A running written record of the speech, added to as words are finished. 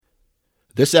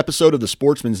This episode of the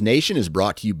Sportsman's Nation is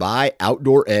brought to you by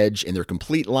Outdoor Edge and their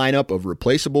complete lineup of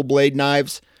replaceable blade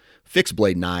knives, fixed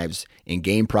blade knives, and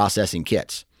game processing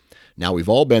kits. Now, we've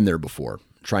all been there before,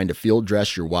 trying to field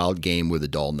dress your wild game with a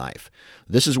dull knife.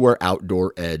 This is where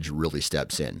Outdoor Edge really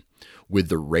steps in. With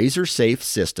the Razor Safe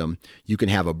system, you can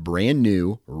have a brand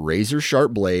new razor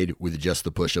sharp blade with just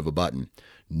the push of a button.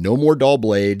 No more dull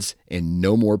blades and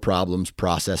no more problems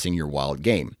processing your wild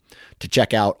game. To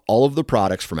check out all of the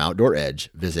products from Outdoor Edge,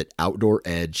 visit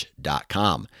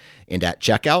OutdoorEdge.com. And at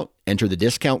checkout, enter the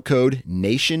discount code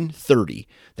NATION30.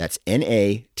 That's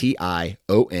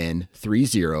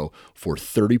NATION30 for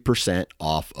 30%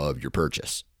 off of your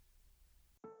purchase.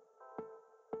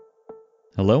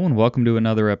 Hello and welcome to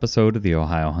another episode of the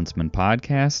Ohio Huntsman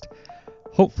Podcast.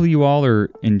 Hopefully you all are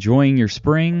enjoying your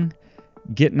spring,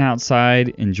 getting outside,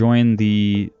 enjoying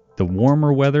the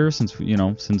warmer weather since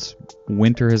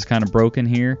winter has kind of broken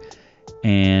here,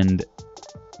 and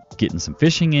getting some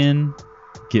fishing in,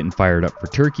 getting fired up for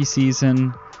turkey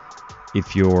season.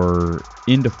 If you're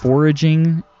into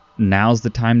foraging, now's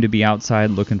the time to be outside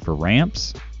looking for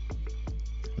ramps.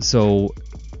 So,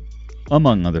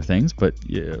 among other things, but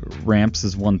ramps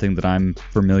is one thing that I'm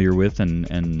familiar with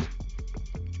and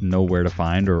know where to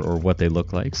find or what they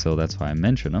look like, so that's why I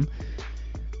mention them.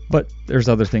 But there's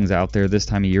other things out there this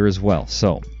time of year as well.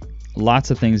 So,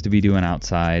 lots of things to be doing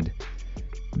outside.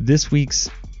 This week's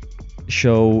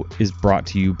show is brought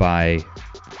to you by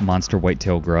Monster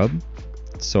Whitetail Grub.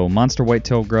 So, Monster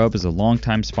Whitetail Grub is a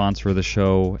longtime sponsor of the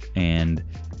show, and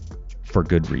for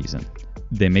good reason.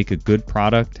 They make a good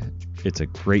product. It's a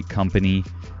great company.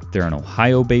 They're an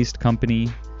Ohio-based company,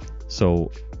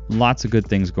 so lots of good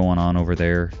things going on over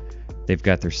there. They've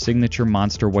got their signature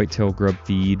Monster Whitetail Grub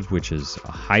feed, which is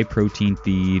a high-protein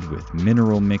feed with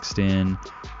mineral mixed in.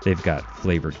 They've got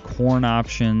flavored corn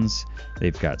options.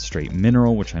 They've got straight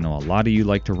mineral, which I know a lot of you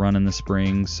like to run in the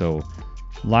spring, so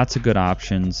lots of good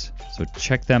options. So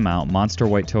check them out, Monster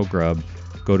Whitetail Grub.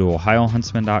 Go to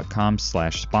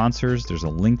ohiohuntsman.com/sponsors. There's a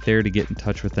link there to get in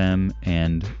touch with them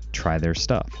and try their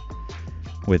stuff.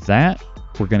 With that,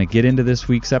 we're going to get into this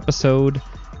week's episode.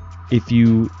 If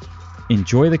you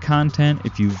enjoy the content,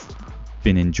 if you've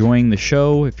been enjoying the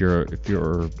show, if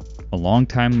you're a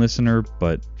long-time listener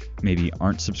but maybe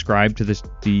aren't subscribed to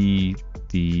the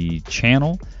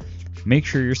channel, make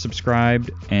sure you're subscribed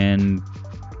and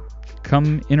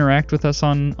come interact with us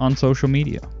on social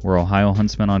media. We're Ohio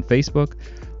Huntsman on Facebook,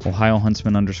 Ohio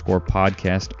Huntsman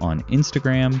 _podcast on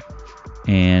Instagram,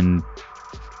 and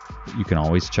you can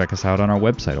always check us out on our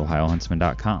website,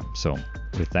 ohiohuntsman.com. So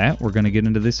with that, we're going to get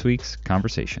into this week's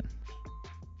conversation.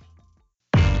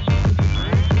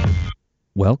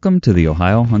 Welcome to the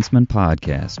Ohio Huntsman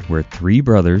Podcast, where three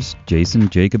brothers, Jason,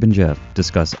 Jacob, and Jeff,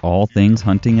 discuss all things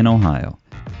hunting in Ohio.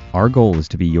 Our goal is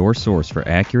to be your source for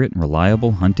accurate and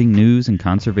reliable hunting news and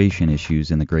conservation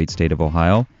issues in the great state of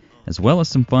Ohio, as well as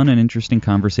some fun and interesting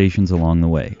conversations along the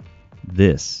way.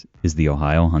 This is the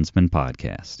Ohio Huntsman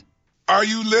Podcast. Are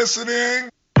you listening?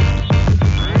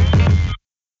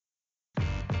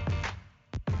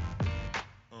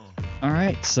 All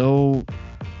right, so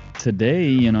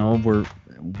today,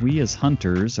 we as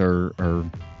hunters are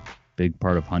big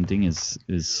part of hunting is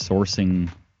sourcing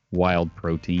wild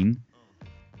protein.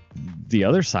 The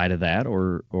other side of that,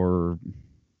 or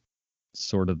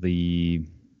sort of the,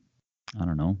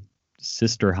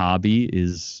 sister hobby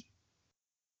is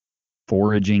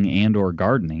foraging and or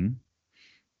gardening.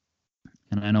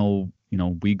 And I know,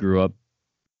 we grew up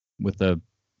with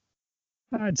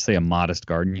I'd say a modest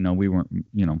garden. We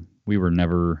were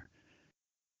never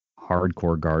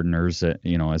hardcore gardeners,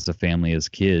 as a family, as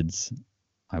kids.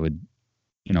 I would,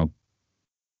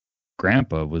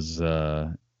 Grandpa was,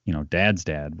 Dad's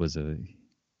dad was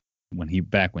when he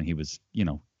was,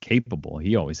 capable,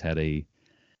 he always had a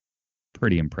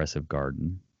pretty impressive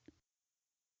garden.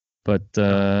 But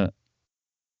thought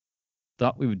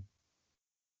we would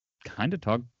kind of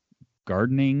talk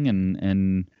gardening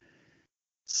and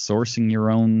sourcing your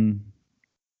own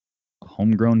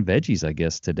homegrown veggies, I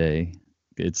guess, today.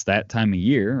 It's that time of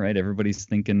year, right? Everybody's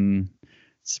thinking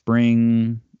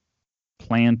spring,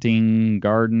 planting,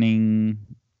 gardening,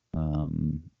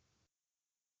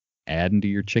 adding to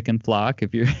your chicken flock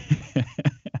if you're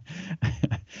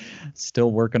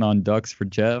still working on ducks for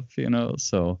Jeff,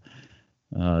 so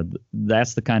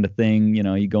that's the kind of thing,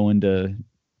 you go into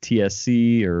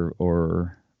TSC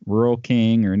or Rural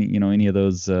King or any of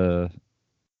those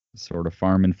sort of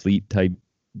farm and fleet type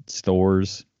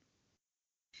stores.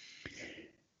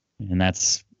 And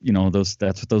that's what those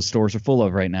stores are full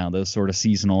of right now. Those sort of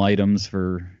seasonal items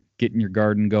for getting your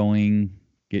garden going,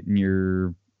 getting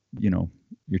your,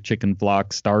 chicken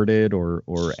flock started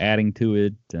or adding to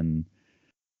it, and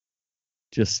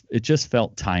it just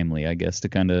felt timely, I guess, to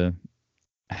kind of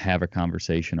have a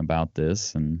conversation about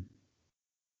this. And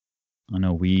I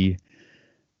know we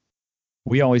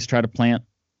always try to plant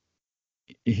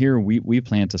here. We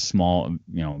plant a small,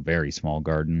 very small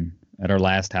garden. At our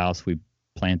last house, we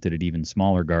planted an even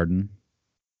smaller garden.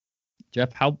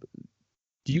 Jeff, how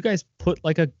do you guys put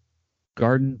like a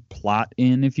garden plot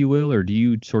in, if you will, or do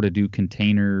you sort of do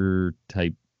container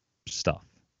type stuff?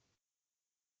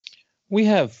 We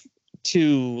have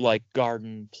two like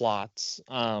garden plots.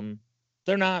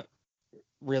 They're not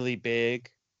really big.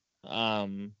 I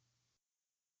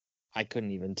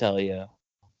couldn't even tell you.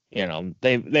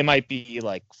 They might be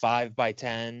like 5 by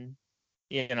 10,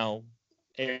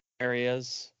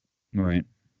 areas. Right.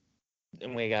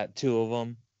 And we got two of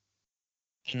them.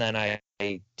 And then I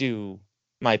do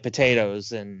my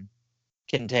potatoes in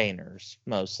containers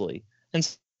mostly.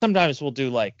 And sometimes we'll do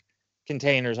like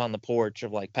containers on the porch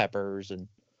of like peppers and,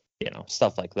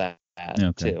 stuff like that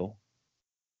too.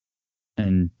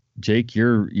 And Jake,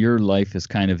 your life is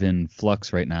kind of in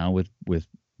flux right now with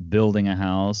building a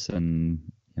house and,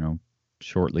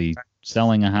 shortly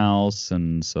selling a house.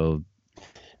 And so,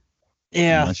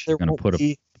 unless you're going to put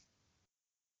there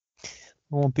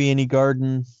won't be any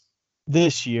garden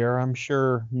this year. I'm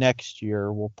sure next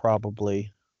year we'll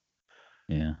probably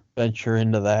venture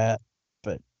into that.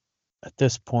 But at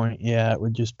this point, it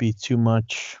would just be too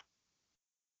much.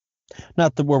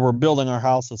 Not that where we're building our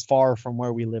house is far from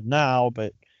where we live now,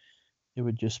 but it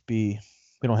would just be,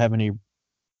 we don't have any,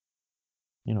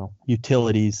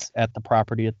 utilities at the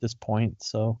property at this point.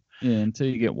 So until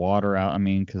you get water out. I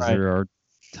mean, because there are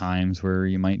times where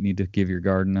you might need to give your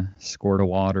garden a squirt of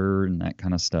water and that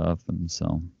kind of stuff. And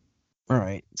so.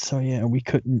 Right. So we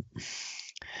couldn't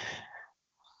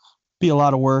be a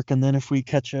lot of work. And then if we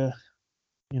catch a,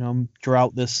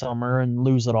 drought this summer and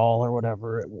lose it all or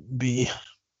whatever, it wouldn't be.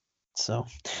 So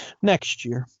next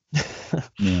year.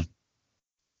 Yeah.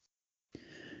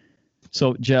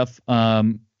 So Jeff,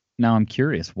 now I'm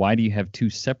curious, why do you have two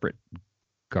separate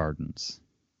gardens?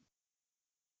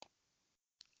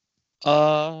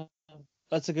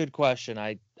 That's a good question.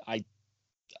 I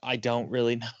don't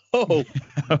really know.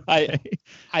 Okay.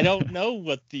 I don't know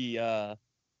what the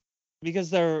because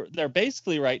they're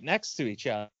basically right next to each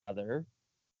other.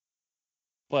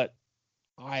 But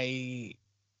I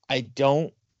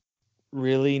don't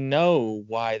really know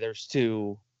why there's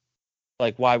two,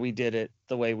 like why we did it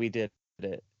the way we did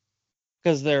it.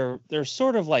 Because they're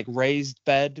sort of like raised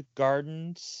bed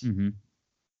gardens.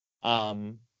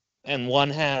 Mm-hmm. And one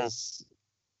has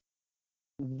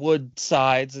wood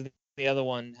sides and the other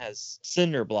one has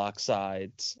cinder block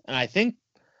sides. And I think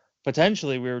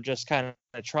potentially we were just kind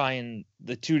of trying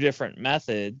the two different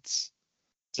methods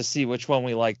to see which one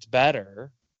we liked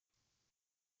better.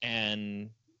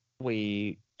 And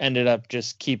we ended up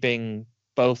just keeping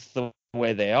both the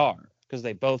way they are because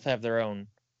they both have their own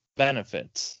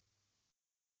benefits.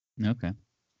 Okay.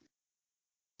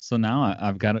 So now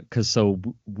I've got it, because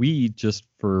we just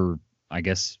for, I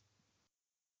guess,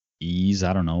 ease,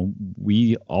 I don't know,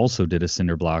 we also did a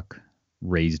cinder block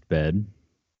raised bed.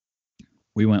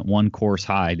 We went one course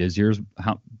high. Does yours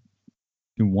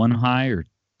one high or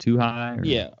two high? Or?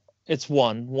 Yeah, it's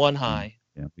one high.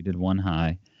 Yeah, we did one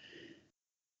high.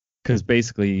 Because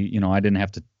basically, I didn't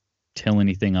have to till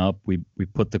anything up. We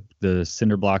put the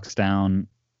cinder blocks down.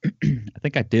 I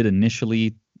think I did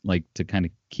initially, like to kind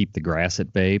of keep the grass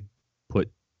at bay.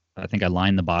 I think I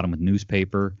lined the bottom with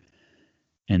newspaper,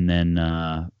 and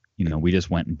then we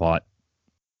just went and bought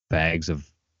bags of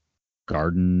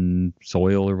garden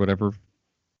soil or whatever.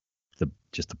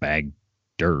 Just the bag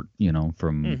dirt,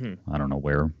 from I don't know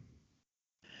where.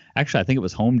 Actually, I think it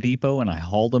was Home Depot, and I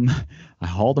hauled them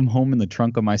home in the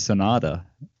trunk of my Sonata.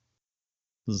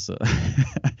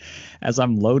 As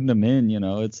I'm loading them in,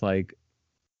 it's like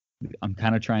I'm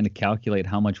kind of trying to calculate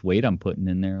how much weight I'm putting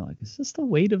in there. Like, is this the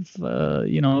weight of,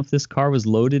 if this car was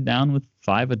loaded down with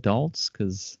 5 adults?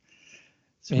 Because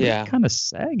it's really kind of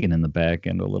sagging in the back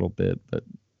end a little bit, but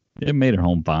it made it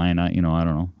home fine. I don't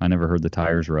know. I never heard the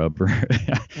tires rub.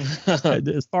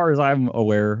 As far as I'm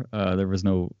aware, there was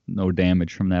no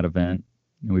damage from that event.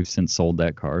 And we've since sold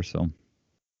that car. So,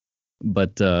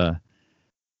 but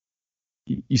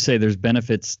you say there's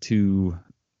benefits to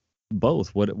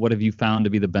both. What have you found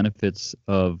to be the benefits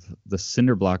of the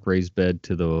cinder block raised bed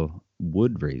to the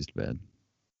wood raised bed?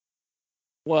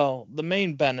 Well, the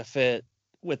main benefit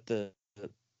with the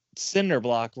cinder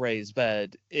block raised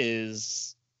bed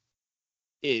is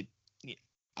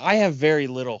I have very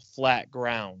little flat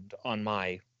ground on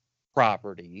my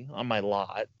property, on my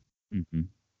lot.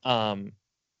 Mm-hmm.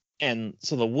 And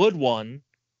so the wood one,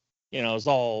 is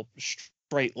all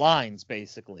straight lines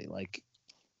basically. Like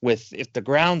if the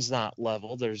ground's not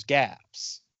level, there's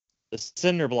gaps. The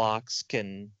cinder blocks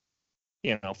can,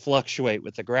 fluctuate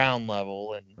with the ground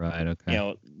level, and right, okay,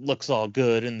 it looks all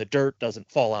good, and the dirt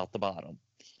doesn't fall out the bottom.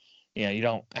 You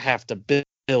don't have to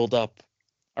build up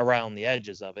around the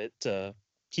edges of it to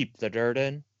keep the dirt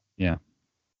in. Yeah.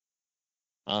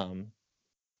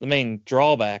 The main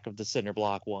drawback of the cinder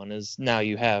block one is now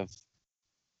you have,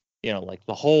 like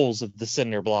the holes of the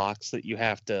cinder blocks that you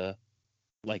have to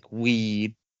like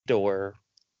weed or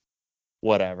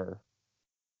whatever.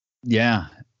 Yeah,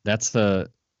 that's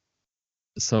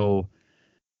so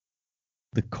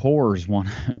the cores one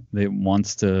that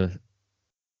wants to.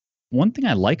 One thing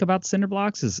I like about cinder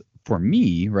blocks is, for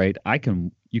me, right,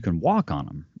 you can walk on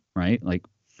them, right? Like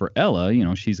for Ella,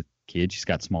 she's a kid, she's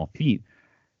got small feet.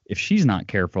 If she's not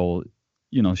careful,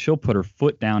 she'll put her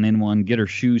foot down in one, get her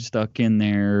shoe stuck in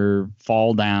there,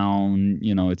 fall down.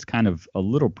 It's kind of a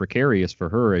little precarious for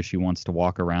her as she wants to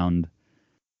walk around.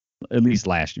 At least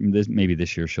maybe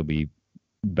this year she'll be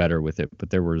better with it. But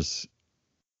there was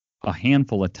a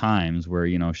handful of times where,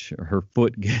 her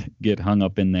foot get hung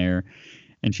up in there,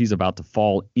 and she's about to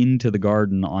fall into the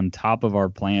garden on top of our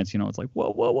plants. It's like,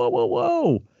 whoa, whoa, whoa, whoa,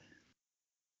 whoa.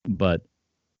 But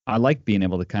I like being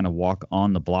able to kind of walk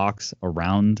on the blocks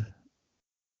around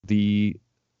the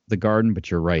garden. But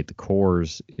you're right, the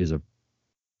cores is a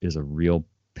real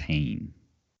pain,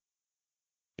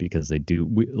 because they do.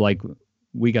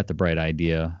 We got the bright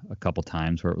idea a couple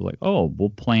times where it was like, oh, we'll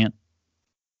plant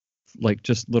like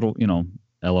just little,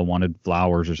 Ella wanted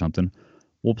flowers or something.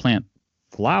 We'll plant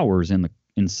flowers in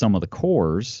some of the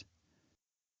cores,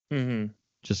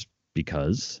 just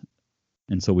because.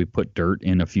 And so we put dirt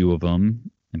in a few of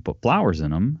them and put flowers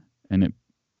in them, and it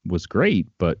was great.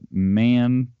 But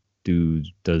man,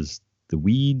 does the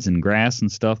weeds and grass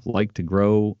and stuff like to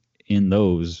grow in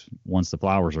those once the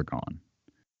flowers are gone?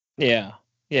 Yeah.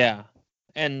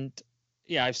 And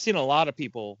I've seen a lot of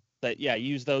people that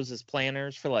use those as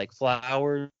planters for like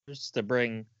flowers to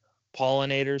bring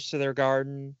pollinators to their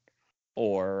garden,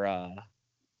 or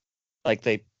like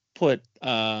they put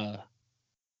I'm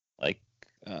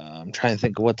trying to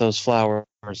think of what those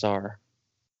flowers are.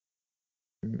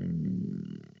 I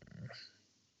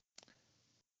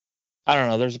don't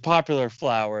know. There's a popular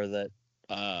flower that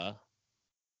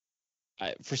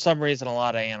for some reason a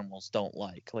lot of animals don't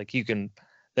like. Like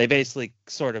they basically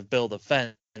sort of build a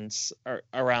fence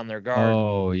around their garden.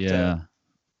 Oh yeah.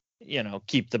 To,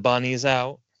 keep the bunnies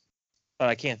out. But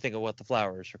I can't think of what the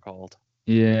flowers are called.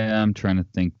 Yeah, I'm trying to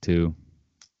think too.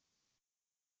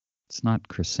 It's not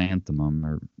chrysanthemum,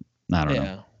 or I don't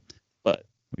know. But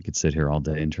we could sit here all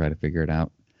day and try to figure it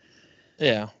out.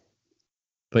 Yeah.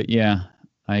 But yeah,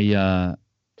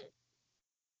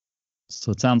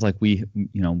 so it sounds like we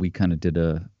kind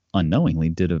of unknowingly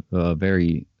did a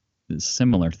very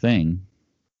similar thing.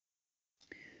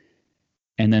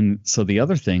 And then, so the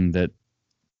other thing that,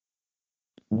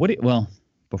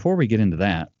 before we get into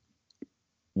that,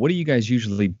 what do you guys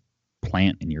usually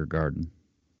plant in your garden?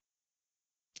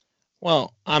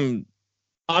 Well, I'm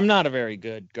not a very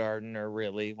good gardener,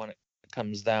 really, when it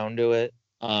comes down to it.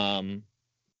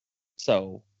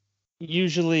 So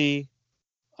usually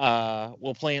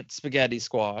we'll plant spaghetti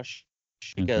squash,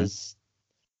 because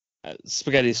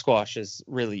spaghetti squash is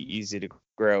really easy to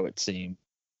grow, it seems.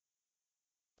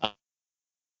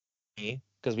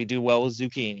 Because we do well with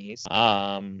zucchinis.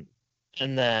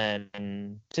 And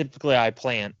then typically I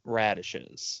plant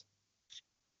radishes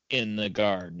in the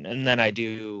garden. And then I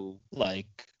do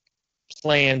like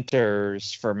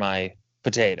planters for my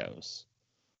potatoes.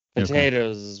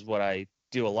 Potatoes is what I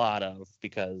do a lot of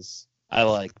because I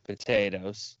like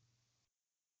potatoes.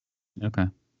 Okay.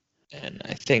 And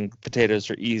I think potatoes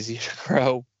are easy to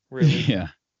grow, really. Yeah.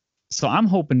 So I'm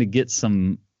hoping to get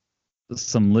some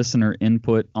listener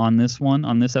input on this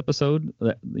episode,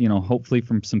 hopefully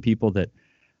from some people that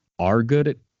are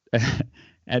good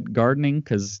at gardening,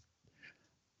 because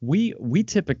we've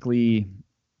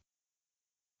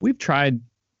tried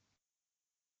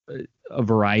a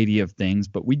variety of things,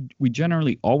 but we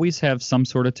generally always have some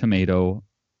sort of tomato,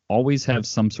 always have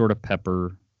some sort of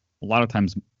pepper, a lot of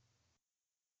times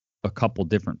a couple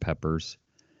different peppers,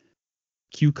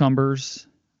 cucumbers,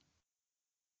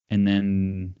 and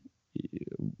then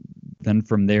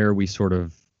from there we sort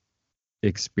of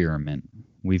experiment.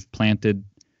 We've planted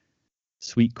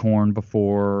sweet corn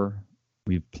before.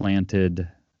 We've planted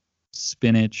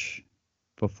spinach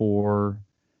before.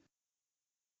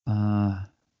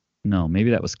 No,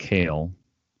 maybe that was kale.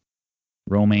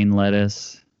 Romaine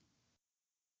lettuce.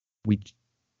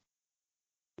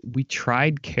 we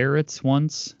tried carrots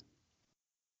once,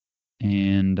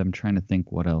 and I'm trying to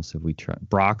think what else have we tried.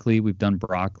 Broccoli, we've done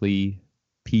broccoli,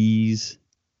 peas,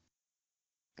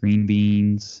 green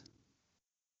beans.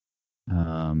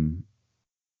 But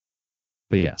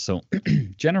yeah, so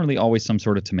generally always some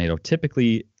sort of tomato.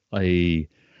 Typically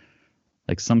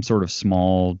some sort of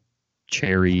small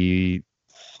cherry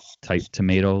type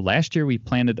tomato. Last year we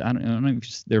planted, I don't know,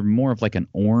 they're more of like an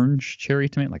orange cherry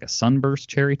tomato, like a sunburst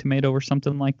cherry tomato or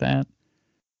something like that.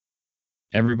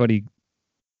 Everybody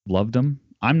loved them.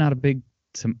 I'm not a big,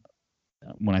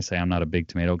 when I say I'm not a big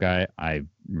tomato guy, I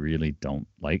really don't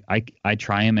like, I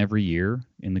try them every year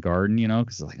in the garden,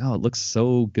 because it's like, oh, it looks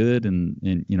so good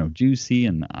and juicy.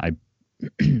 And I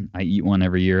eat one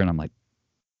every year and I'm like,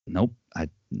 nope,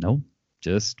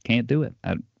 just can't do it.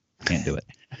 I can't do it.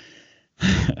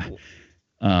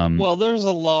 Well, there's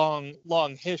a long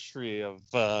history of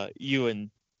you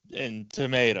and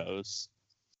tomatoes.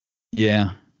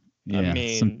 Yeah. I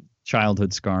mean, some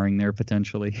childhood scarring there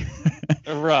potentially.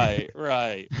 Right.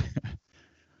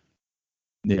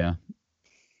 Yeah.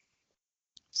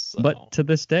 So. But to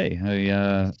this day,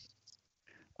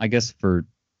 I guess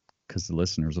because the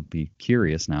listeners will be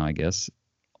curious now, I guess,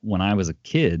 when I was a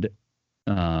kid,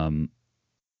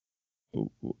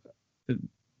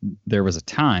 there was a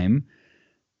time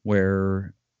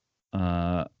where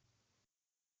in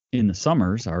the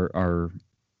summers our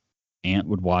aunt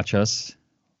would watch us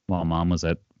while mom was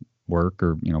at work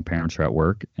or parents were at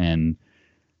work, and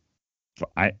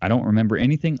I don't remember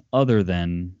anything other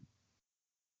than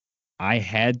I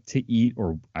had to eat,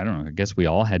 or I don't know, I guess we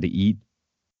all had to eat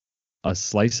a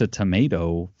slice of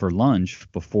tomato for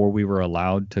lunch before we were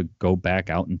allowed to go back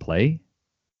out and play.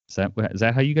 Is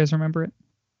that how you guys remember it?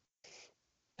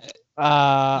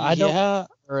 I don't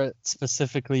remember it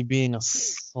specifically being a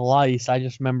slice. I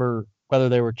just remember whether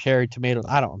they were cherry tomatoes.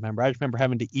 I don't remember. I just remember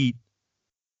having to eat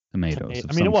tomatoes.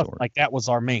 I mean, it wasn't like that was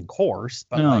our main course,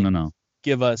 but no.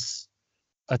 Give us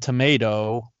a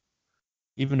tomato,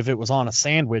 even if it was on a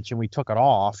sandwich and we took it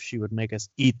off, she would make us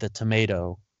eat the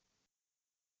tomato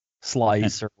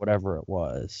slice or whatever it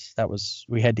was.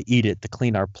 We had to eat it to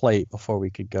clean our plate before we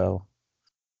could go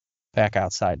back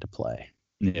outside to play.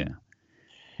 Yeah.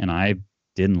 And I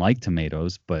didn't like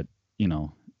tomatoes, but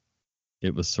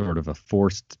it was sort of a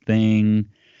forced thing.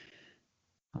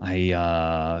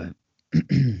 Again,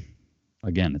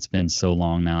 it's been so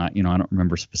long now, I don't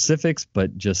remember specifics,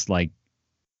 but just like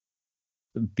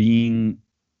being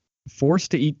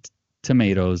forced to eat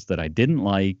tomatoes that I didn't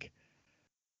like,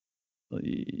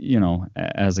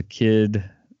 as a kid,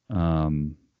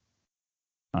 I'm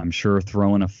sure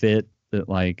throwing a fit that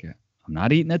like, I'm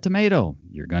not eating a tomato.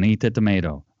 You're going to eat the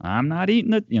tomato. I'm not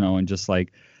eating it, and just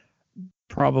like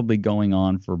probably going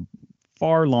on for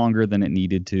far longer than it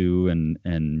needed to.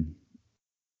 And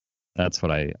that's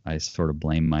what I sort of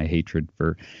blame my hatred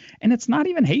for. And it's not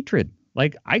even hatred.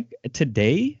 Like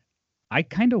today, I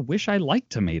kind of wish I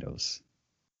liked tomatoes.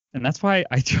 And that's why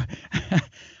I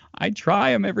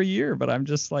try them every year, but I'm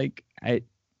just like, I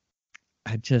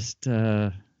just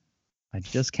can't.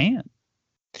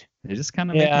 They just kind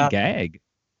of make me gag.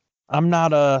 I'm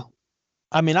not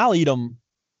I'll eat them.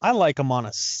 I like them on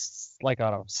a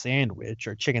sandwich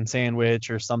or chicken sandwich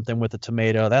or something with a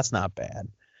tomato. That's not bad.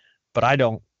 But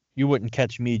you wouldn't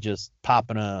catch me just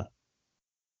popping a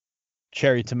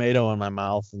cherry tomato in my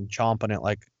mouth and chomping it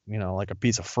like a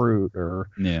piece of fruit or,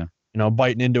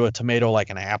 biting into a tomato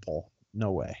like an apple.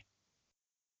 No way.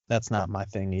 That's not my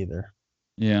thing either.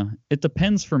 Yeah. It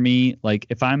depends for me. Like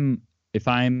if I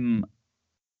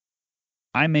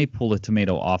may pull a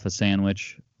tomato off a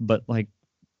sandwich, but like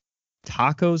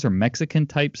tacos or Mexican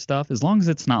type stuff, as long as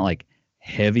it's not like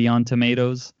heavy on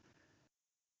tomatoes,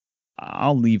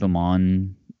 I'll leave them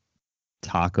on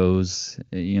tacos,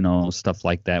 stuff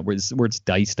like that, where it's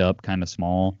diced up kind of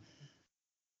small.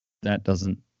 That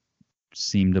doesn't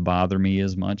seem to bother me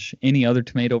as much. Any other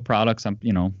tomato products,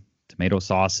 tomato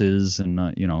sauces and,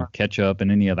 ketchup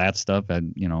and any of that stuff,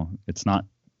 it's not,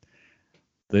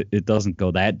 it doesn't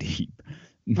go that deep.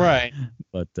 Right.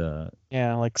 But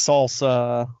like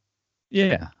salsa.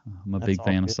 Yeah, I'm a big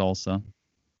fan of salsa.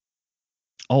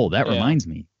 Oh, that reminds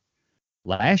me.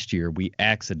 Last year we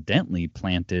accidentally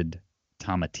planted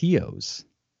tomatillos.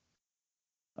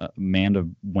 Amanda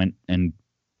went and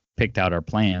picked out our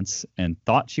plants and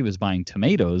thought she was buying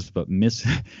tomatoes, but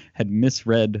had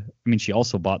misread. I mean, she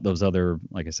also bought those other,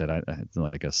 like I said, I had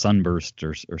like a sunburst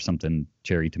or something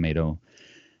cherry tomato.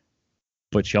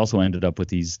 But she also ended up with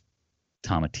these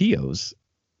tomatillos,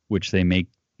 which they make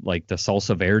like the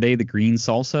salsa verde, the green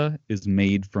salsa is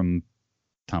made from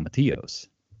tomatillos.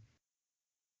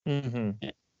 Mm-hmm.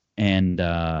 And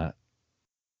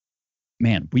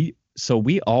man, we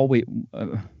always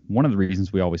one of the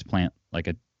reasons we always plant like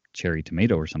a cherry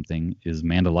tomato or something is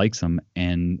Amanda likes them,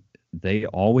 and they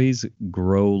always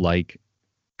grow like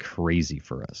crazy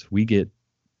for us. We get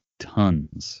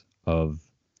tons of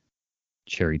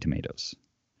cherry tomatoes.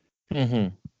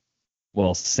 Mm-hmm.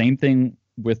 Well, same thing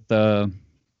with the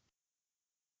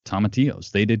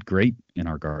tomatillos. They did great in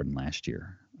our garden last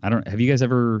year. Have you guys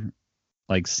ever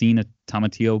like seen a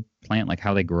tomatillo plant, like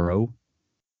how they grow?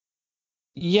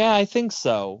 Yeah, I think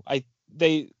so.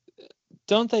 They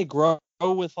grow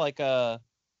with like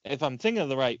if I'm thinking of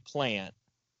the right plant,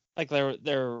 like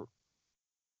they're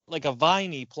like a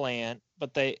viney plant,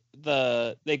 but they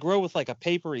grow with like a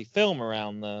papery film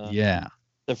around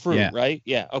the fruit, right?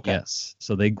 Yeah. Okay. Yes.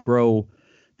 So they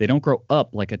don't grow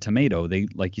up like a tomato. They,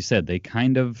 like you said,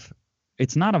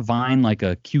 it's not a vine like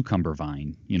a cucumber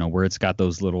vine, where it's got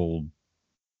those little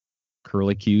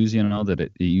curlicues, that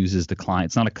it uses to climb.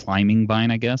 It's not a climbing vine,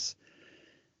 I guess.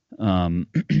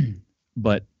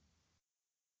 But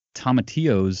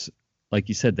tomatillos, like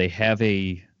you said, they have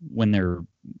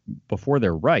before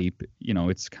they're ripe,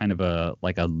 it's kind of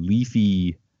like a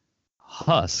leafy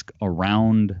husk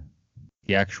around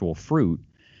the actual fruit.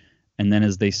 And then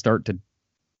as they start to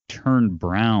turn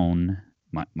brown,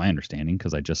 my understanding,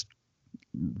 because I just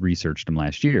researched them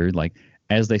last year, like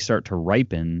as they start to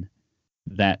ripen,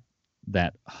 that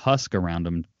husk around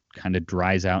them kind of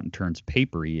dries out and turns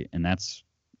papery, and that's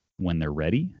when they're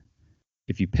ready.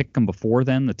 If you pick them before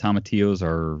then, the tomatillos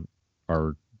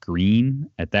are green.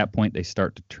 At that point, they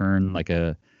start to turn like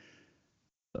a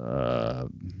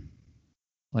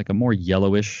more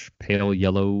yellowish, pale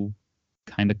yellow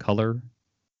kind of color.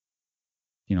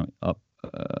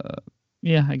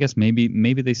 Yeah, I guess maybe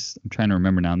I'm trying to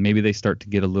remember now. Maybe they start to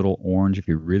get a little orange if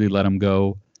you really let them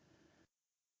go.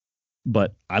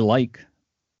 But I like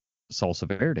Salsa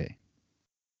Verde.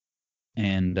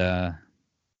 And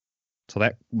so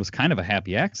that was kind of a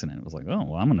happy accident. It was like, oh,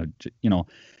 well, I'm going to,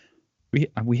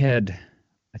 we had,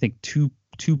 I think, two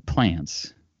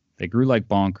plants. They grew like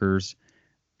bonkers.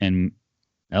 And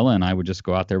Ella and I would just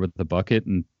go out there with the bucket.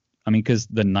 And I mean, because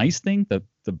the nice thing,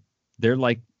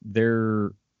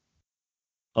 they're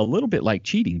a little bit like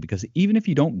cheating, because even if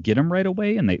you don't get them right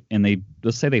away and they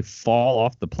let's say they fall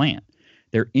off the plant,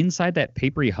 they're inside that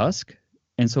papery husk.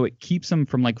 And so it keeps them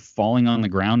from like falling on the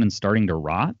ground and starting to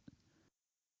rot.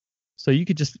 So you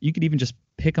could even just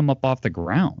pick them up off the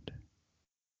ground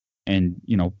and,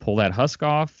 pull that husk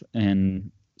off.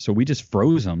 And so we just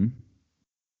froze them.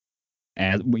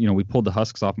 As we pulled the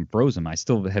husks off and froze them. I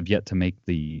still have yet to make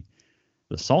the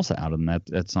salsa out of them.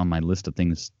 That's on my list of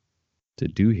things to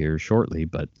do here shortly,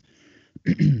 but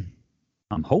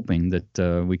I'm hoping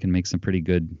that we can make some pretty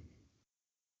good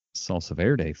salsa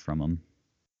verde from them.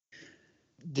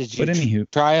 Did you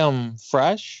try them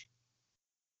fresh?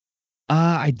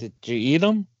 Did you eat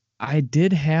them? I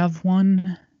did have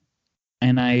one,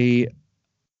 and I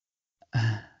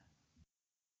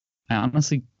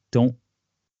honestly don't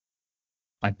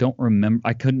remember.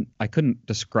 I couldn't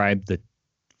describe the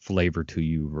flavor to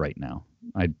you right now.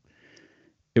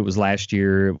 It was last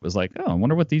year. It was like, oh, I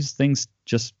wonder what these things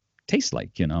just taste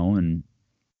like, and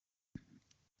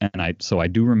I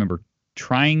do remember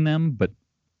trying them, but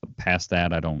past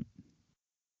that, I don't.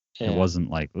 Yeah. It wasn't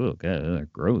like, oh,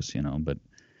 God, gross, but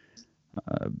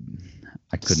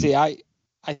I couldn't. See, I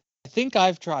think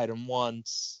I've tried them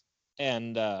once,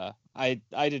 and I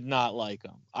did not like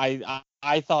them.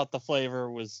 I thought the flavor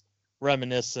was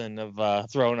reminiscent of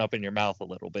throwing up in your mouth a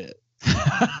little bit.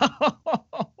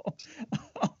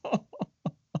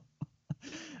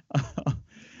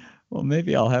 Well,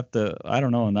 maybe I'll have to. I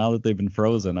don't know. Now that they've been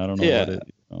frozen, I don't know what it.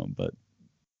 But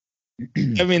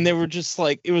I mean, they were just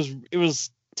like it was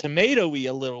tomatoey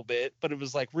a little bit, but it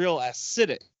was like real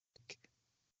acidic.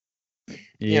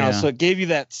 Yeah. So it gave you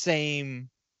that same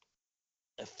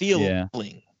feeling.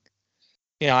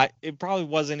 Yeah. It probably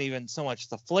wasn't even so much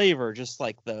the flavor, just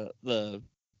like the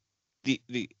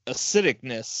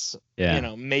acidicness.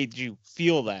 Yeah. Made you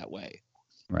feel that way.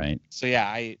 Right. So yeah,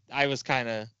 I was kind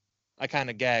of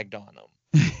gagged on them.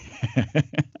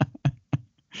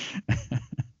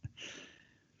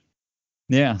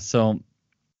 Yeah, so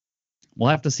we'll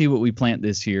have to see what we plant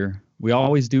this year. We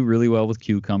always do really well with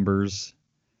cucumbers.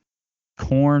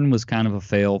 Corn was kind of a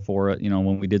fail for it.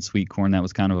 When we did sweet corn, that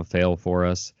was kind of a fail for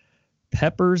us.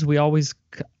 Peppers,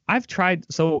 I've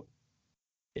tried. So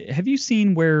have you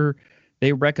seen where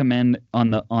they recommend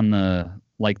on the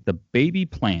like the baby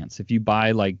plants, if you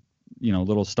buy like,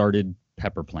 little started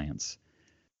pepper plants,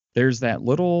 there's that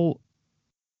little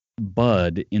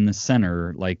bud in the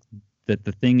center, like that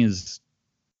the thing is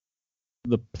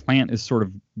the plant is sort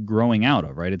of growing out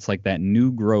of, right? It's like that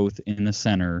new growth in the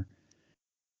center.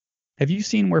 Have you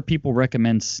seen where people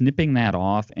recommend snipping that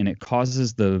off and it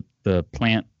causes the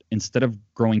plant, instead of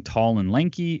growing tall and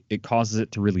lanky, it causes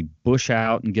it to really bush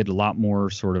out and get a lot more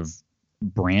sort of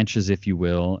branches, if you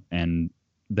will, and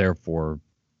therefore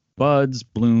buds,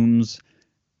 blooms,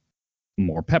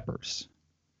 more peppers.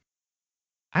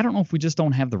 I don't know if we just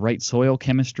don't have the right soil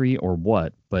chemistry or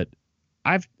what, but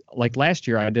I've, like last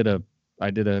year, I did a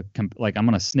like, I'm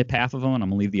going to snip half of them and I'm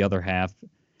going to leave the other half.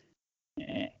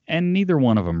 And neither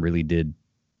one of them really did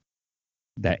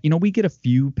that. You know, we get a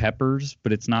few peppers,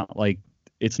 but it's not like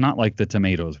the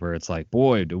tomatoes where it's like,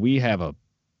 boy, do we have a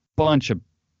bunch of,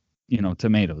 you know,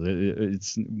 tomatoes.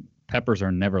 It's peppers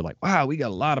are never like, wow, we got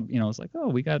a lot of, you know, it's like, oh,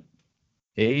 we got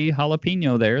a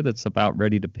jalapeno there that's about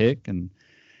ready to pick, and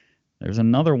there's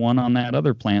another one on that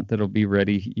other plant that'll be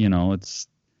ready. You know,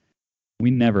 we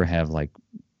never have like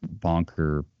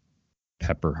bonker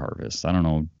pepper harvest. I don't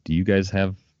know. Do you guys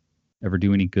ever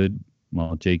do any good?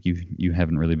 Well, Jake, you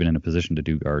haven't really been in a position to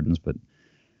do gardens, but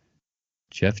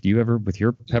Jeff, do you ever, with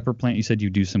your pepper plant, you said you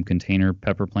do some container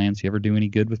pepper plants. You ever do any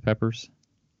good with peppers?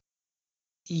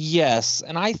 Yes,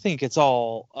 and I think it's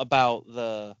all about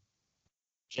the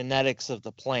genetics of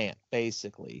the plant,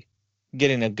 basically.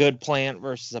 Getting a good plant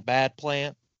versus a bad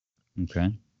plant.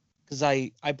 Okay.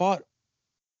 Because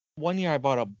one year I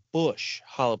bought a bush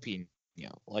jalapeno.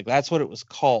 Like, that's what it was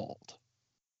called.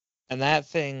 And that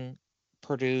thing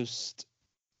produced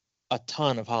a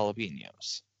ton of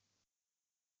jalapenos.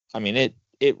 I mean, it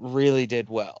really did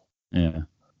well. Yeah.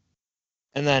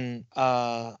 And then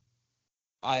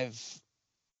I've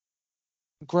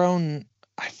grown,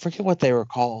 I forget what they were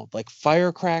called, like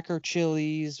firecracker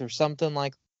chilies or something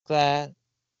like that.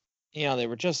 You know, they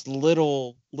were just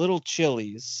little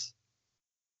chilies.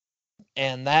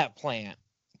 And that plant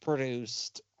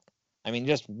produced, I mean,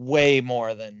 just way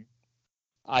more than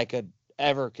I could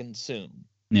ever consume.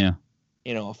 Yeah.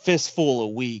 You know, a fistful a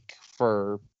week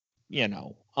for, you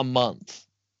know, a month.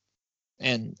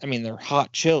 And I mean, they're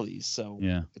hot chilies, so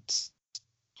yeah, it's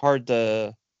hard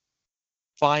to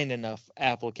find enough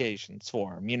applications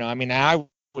for them. You know, I mean, I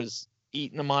was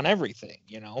eating them on everything,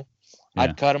 you know. Yeah.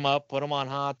 I'd cut them up, put them on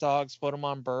hot dogs, put them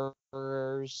on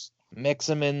burgers, mix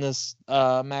them in this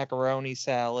pasta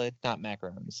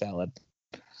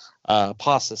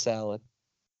salad.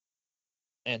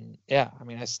 And yeah, I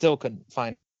mean, I still couldn't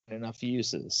find enough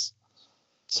uses.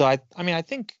 So I mean, I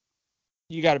think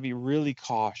you got to be really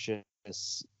cautious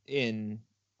in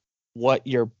what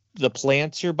the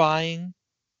plants you're buying,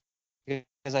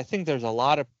 because I think there's a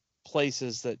lot of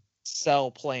places that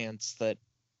sell plants that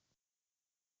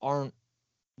aren't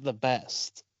the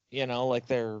best, you know, like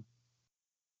they're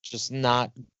just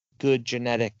not good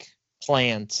genetic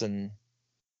plants and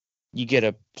you get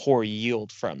a poor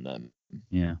yield from them.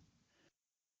 Yeah.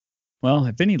 Well,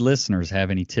 if any listeners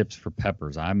have any tips for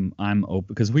peppers, I'm open,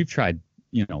 because we've tried,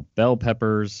 you know, bell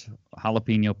peppers,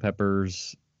 jalapeno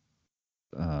peppers.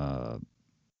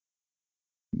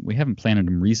 We haven't planted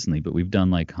them recently, but we've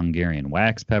done like Hungarian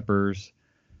wax peppers,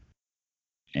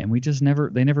 and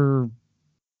they never,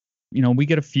 you know, we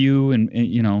get a few, and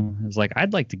you know, it's like,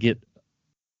 I'd like to get,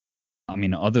 I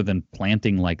mean, other than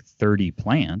planting like 30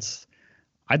 plants,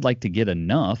 I'd like to get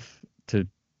enough to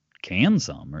can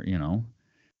some, or, you know,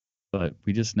 but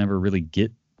we just never really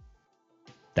get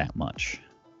that much.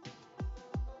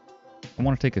 I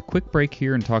want to take a quick break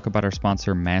here and talk about our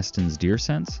sponsor, Mastin's Deer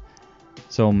Sense.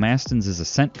 So Mastin's is a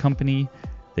scent company.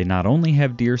 They not only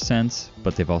have deer scents,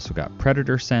 but they've also got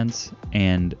predator scents,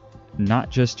 and not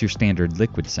just your standard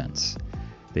liquid scents.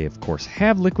 They of course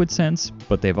have liquid scents,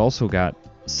 but they've also got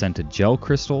scented gel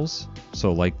crystals.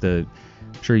 So like I'm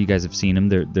sure you guys have seen them.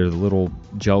 They're the little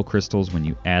gel crystals. When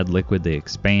you add liquid, they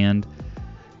expand.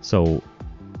 So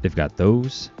they've got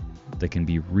those. They can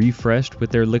be refreshed with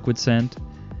their liquid scent.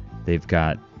 They've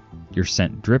got your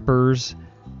scent drippers.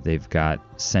 They've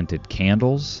got scented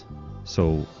candles.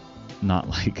 So not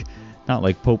like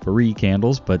potpourri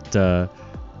candles, but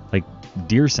like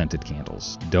deer scented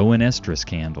candles, doe and estrus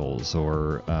candles,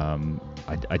 or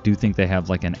I do think they have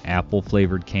like an apple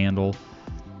flavored candle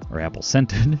or apple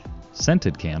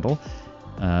scented candle.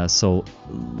 So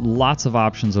lots of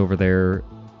options over there.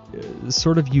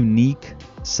 Sort of unique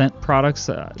scent products.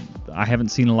 I haven't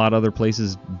seen a lot of other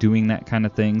places doing that kind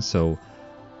of thing. So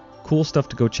cool stuff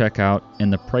to go check out,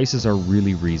 and the prices are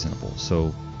really reasonable.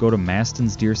 So go to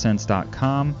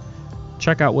mastinsdeerscents.com,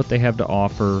 check out what they have to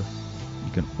offer.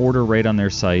 You can order right on their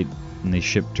site, and they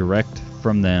ship direct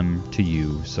from them to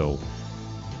you. So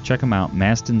check them out,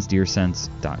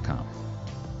 mastinsdeerscents.com.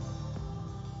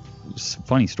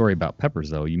 Funny story about peppers,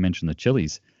 though. You mentioned the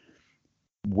chilies.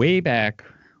 way back,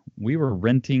 we were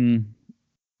renting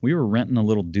a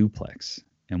little duplex,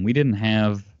 and we didn't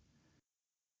have,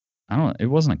 I don't know, it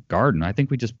wasn't a garden. I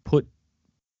think we just put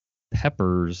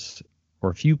peppers or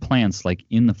a few plants like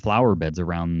in the flower beds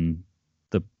around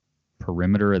the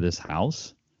perimeter of this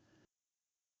house.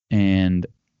 And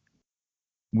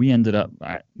we ended up,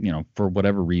 for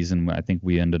whatever reason, I think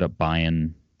we ended up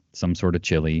buying some sort of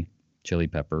chili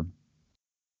pepper.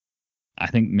 I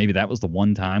think maybe that was the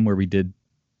one time where we did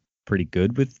pretty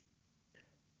good with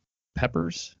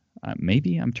peppers.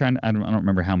 Maybe I don't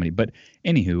remember how many, but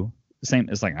anywho, same.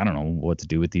 It's like, I don't know what to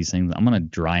do with these things. I'm going to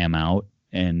dry them out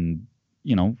and,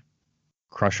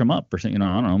 crush them up or something,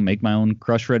 I don't know, make my own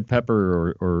crushed red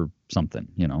pepper or something,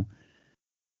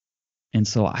 And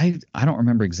so I don't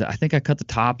remember exactly. I think I cut the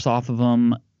tops off of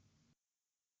them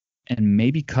and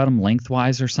maybe cut them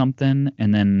lengthwise or something.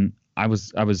 And then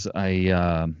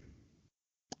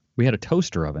we had a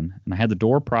toaster oven and I had the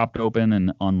door propped open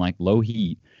and on like low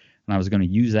heat, and I was going to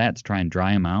use that to try and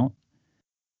dry them out.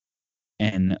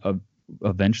 And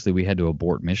eventually we had to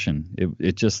abort mission.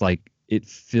 It just like, it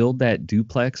filled that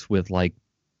duplex with like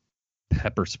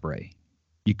pepper spray.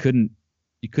 You couldn't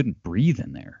breathe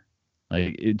in there.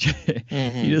 Like you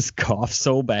just coughed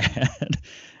so bad.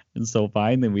 And so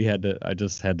finally we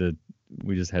just had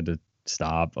to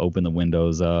stop, open the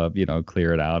windows up,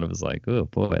 clear it out. It was like, oh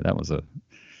boy, that was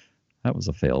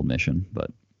a failed mission.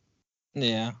 But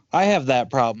yeah, I have that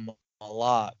problem a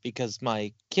lot because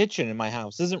my kitchen in my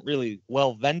house isn't really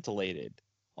well ventilated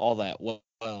all that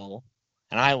well,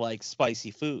 and I like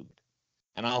spicy food,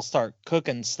 and I'll start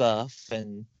cooking stuff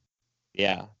and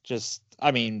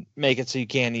make it so you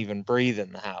can't even breathe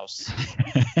in the house.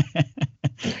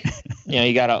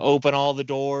 You got to open all the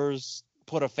doors,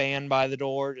 put a fan by the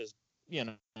door, just,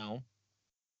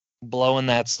 blowing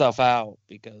that stuff out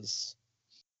because,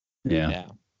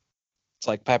 it's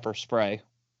like pepper spray.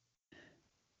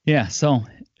 Yeah, so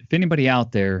if anybody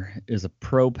out there is a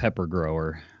pro pepper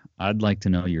grower, I'd like to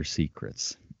know your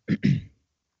secrets.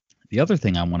 The other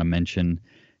thing I want to mention,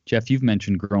 Jeff, you've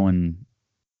mentioned growing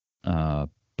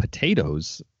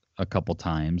potatoes a couple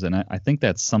times, and I think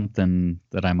that's something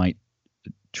that I might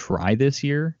try this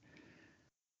year.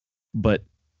 But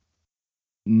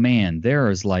man, there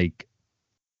is like,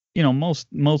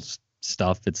 most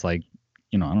stuff, it's like,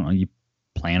 I don't know, you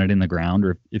plant it in the ground,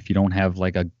 or if you don't have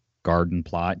like a garden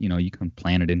plot, you can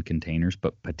plant it in containers.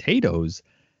 But potatoes,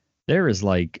 there is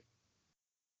like,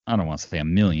 I don't want to say a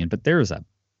million, but there's a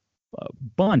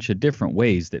bunch of different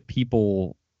ways that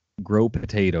people grow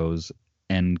potatoes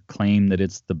and claim that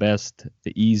it's the best,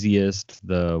 the easiest,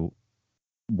 the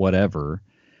whatever,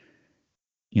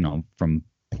 from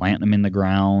planting them in the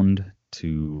ground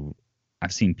to,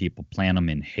 I've seen people plant them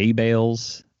in hay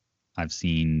bales. I've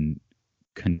seen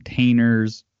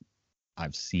containers.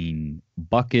 I've seen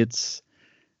buckets.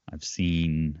 I've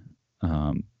seen,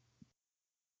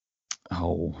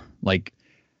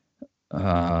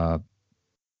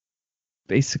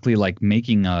 basically like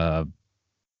making a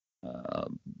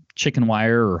chicken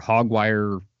wire or hog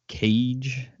wire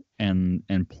cage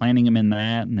and planting them in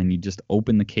that, and then you just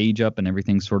open the cage up and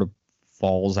everything sort of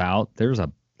falls out. There's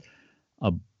a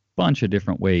bunch of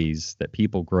different ways that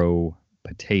people grow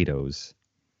potatoes.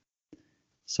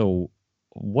 So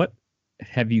what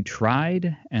have you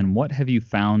tried, and what have you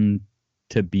found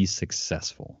to be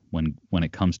successful when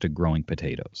it comes to growing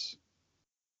potatoes?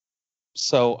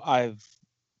 So I've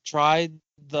tried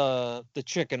the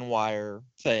chicken wire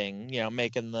thing,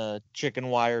 making the chicken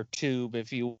wire tube,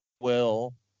 if you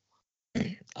will.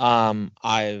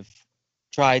 I've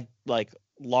tried like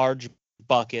large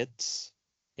buckets.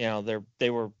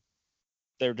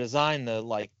 They're designed to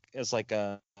like as like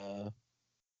a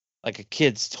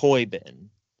kid's toy bin.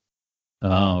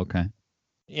 Oh, okay.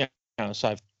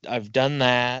 So I've done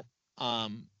that.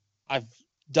 I've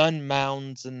done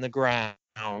mounds in the ground.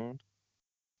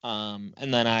 And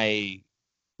then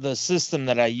the system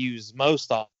that I use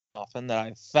most often that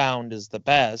I've found is the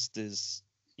best is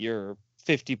your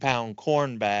 50-pound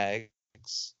corn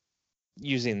bags,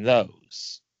 using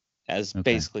those as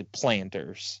basically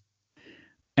planters.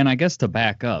 And I guess to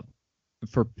back up,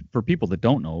 for people that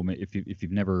don't know, if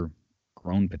you've never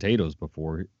grown potatoes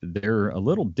before, they're a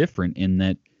little different in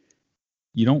that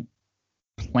you don't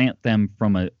plant them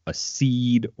from a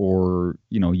seed, or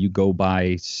you go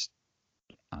by,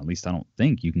 at least I don't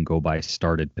think you can go buy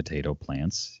started potato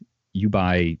plants. You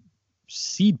buy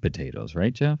seed potatoes,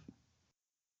 right, Jeff?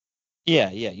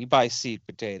 Yeah, you buy seed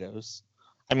potatoes.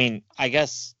 I mean, I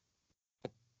guess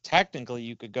technically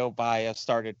you could go buy a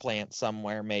started plant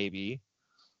somewhere, maybe.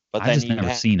 But I've just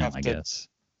never seen them, I guess.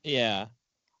 Yeah.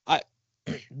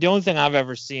 The only thing I've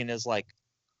ever seen is like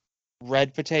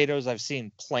red potatoes, I've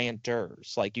seen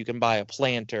planters. Like you can buy a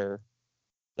planter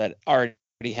that already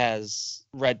has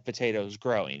red potatoes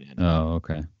growing in it. Oh,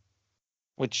 okay.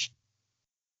 Which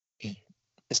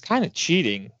is kind of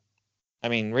cheating. I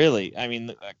mean, really. I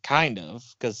mean, kind of,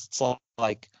 because it's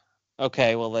like,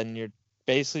 okay, well then you're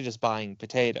basically just buying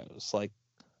potatoes. Like,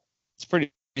 it's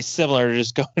pretty similar to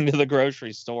just going to the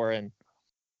grocery store and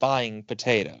buying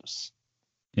potatoes.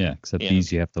 Yeah, except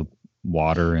these you have to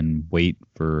water and wait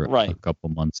for a couple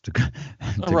months to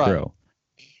grow.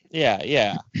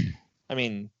 Yeah. I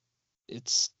mean,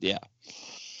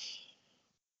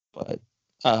 but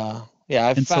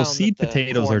I've and found so seed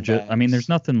potatoes are just, I mean, there's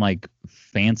nothing like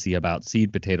fancy about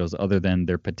seed potatoes other than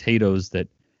they're potatoes that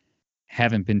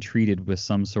haven't been treated with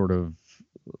some sort of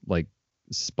like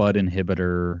spud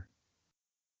inhibitor,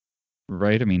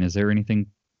 right? I mean, is there anything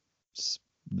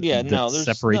that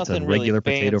separates a regular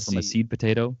really potato from a seed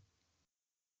potato?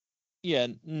 Yeah,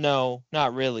 no,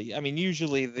 not really. I mean,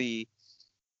 usually the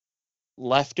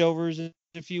leftovers,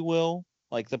 if you will,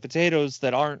 like the potatoes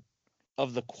that aren't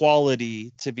of the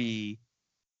quality to be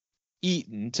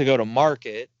eaten to go to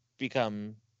market,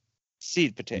 become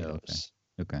seed potatoes.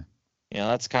 Okay. You know,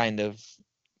 that's kind of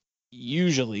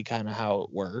usually kind of how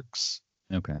it works.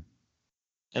 Okay.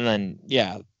 And then,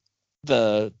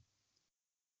 the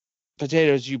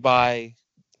potatoes you buy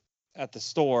at the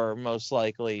store, most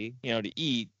likely, to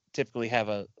eat, typically have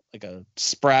a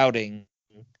sprouting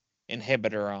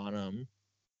inhibitor on them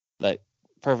that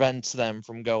prevents them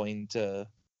from going to,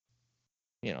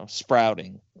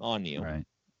 sprouting on you. Right.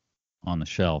 On the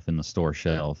shelf, in the store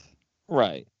shelf.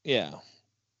 Right. Yeah.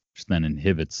 Which then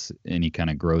inhibits any kind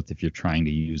of growth if you're trying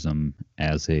to use them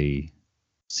as a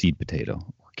seed potato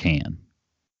or can.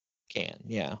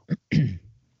 Yeah.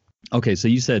 Okay, so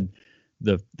you said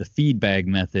the feed bag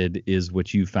method is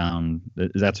what you found.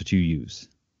 That's what you use.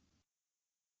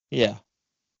 Yeah.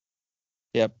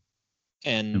 Yep.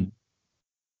 And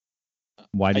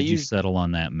why did you settle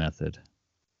on that method?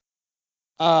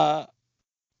 I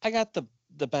got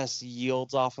the best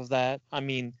yields off of that. I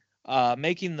mean,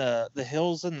 making the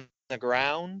hills in the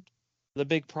ground, the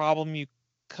big problem you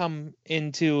come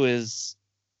into is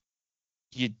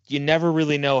you never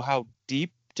really know how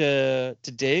deep to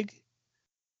dig.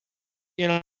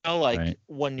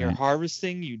 When you're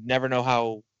harvesting, you never know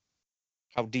how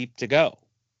deep to go,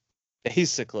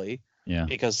 basically. Yeah.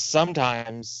 Because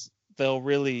sometimes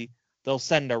they'll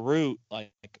send a root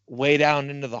like way down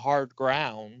into the hard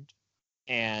ground,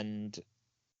 and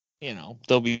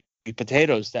there'll be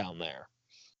potatoes down there.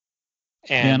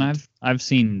 And I've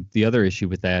seen the other issue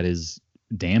with that is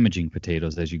damaging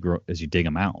potatoes as you dig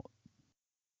them out.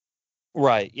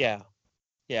 Right. Yeah.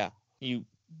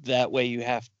 That way you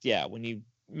have, when you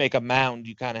make a mound,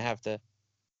 you kind of have to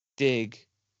dig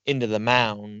into the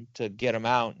mound to get them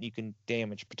out, and you can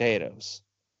damage potatoes.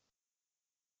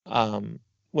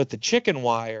 With the chicken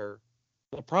wire,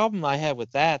 the problem I had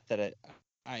with that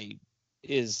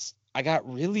I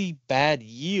got really bad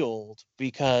yield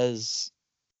because,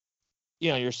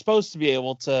 you're supposed to be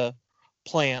able to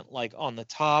plant like on the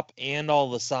top and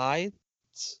all the sides.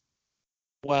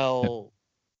 Well,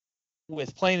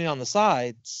 with planting on the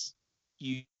sides,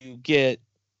 you get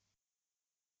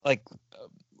like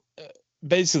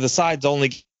basically the sides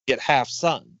only get half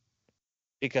sun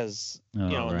because in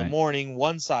the morning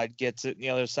one side gets it and the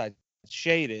other side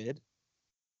shaded,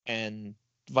 and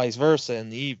vice versa in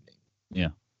the evening.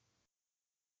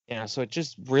 So it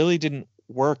just really didn't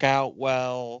work out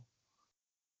well,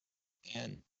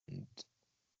 and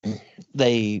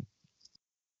they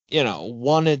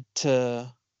wanted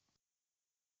to,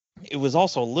 it was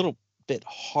also a little bit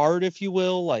hard, if you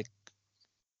will, like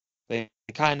they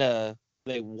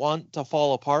want to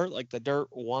fall apart, like the dirt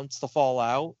wants to fall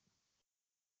out,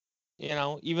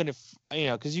 even if,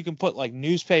 because you can put like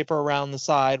newspaper around the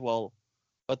side,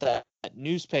 but that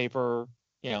newspaper,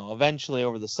 eventually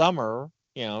over the summer,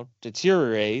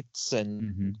 deteriorates,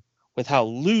 and with how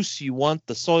loose you want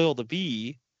the soil to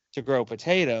be to grow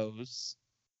potatoes,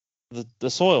 the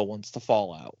soil wants to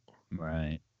fall out.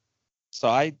 Right. So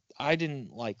I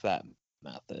didn't like that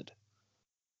method.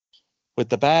 With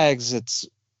the bags, it's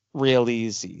real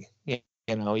easy.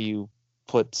 You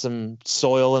put some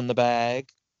soil in the bag,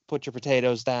 put your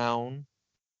potatoes down,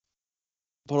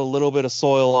 put a little bit of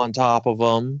soil on top of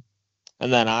them,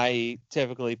 and then I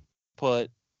typically put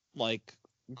like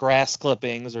grass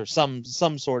clippings or some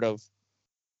sort of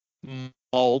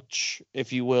mulch,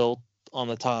 if you will, on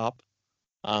the top.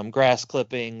 Grass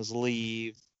clippings,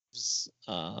 leaves,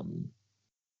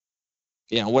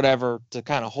 whatever to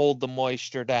kind of hold the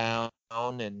moisture down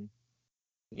and,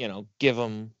 give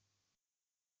them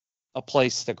a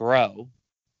place to grow.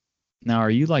 Now,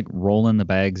 are you like rolling the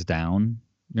bags down?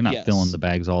 You're not Yes. filling the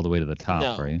bags all the way to the top,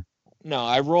 No. are you? No,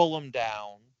 I roll them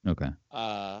down. Okay.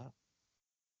 I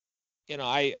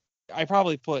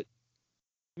probably put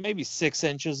maybe 6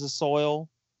 inches of soil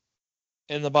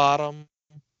in the bottom,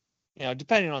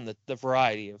 depending on the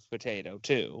variety of potato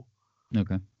too.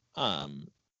 Okay.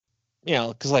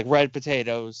 Because like red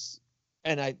potatoes,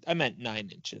 and I meant 9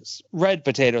 inches. Red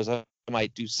potatoes, I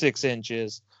might do 6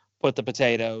 inches, put the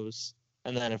potatoes,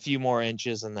 and then a few more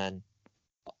inches, and then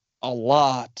a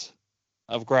lot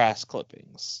of grass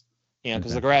clippings.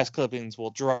 Because the grass clippings will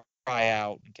dry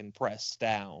out and can press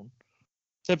down.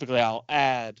 Typically, I'll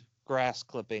add grass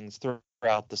clippings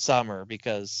throughout the summer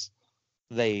because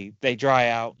they dry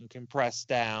out and can press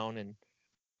down and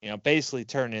basically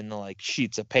turn into like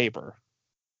sheets of paper.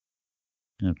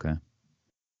 Okay.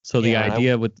 So the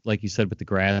idea with, like you said, with the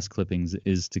grass clippings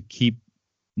is to keep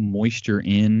moisture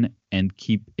in and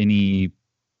keep any,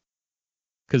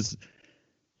 because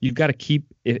you've got to keep,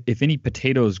 if any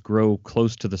potatoes grow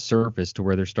close to the surface to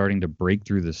where they're starting to break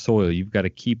through the soil, you've got to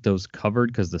keep those covered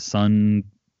because the sun.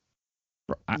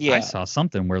 I saw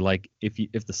something where like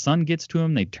if the sun gets to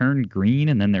them, they turn green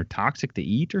and then they're toxic to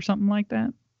eat or something like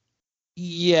that.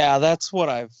 Yeah, that's what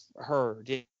I've heard.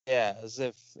 Yeah, as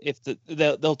if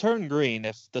they'll turn green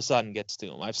if the sun gets to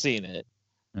them. I've seen it.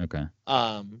 Okay.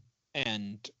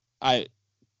 And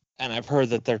I've heard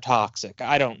that they're toxic.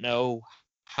 I don't know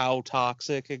how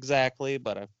toxic exactly,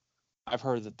 but I've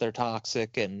heard that they're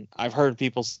toxic, and I've heard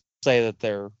people say that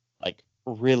they're like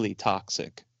really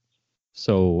toxic.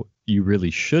 So you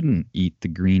really shouldn't eat the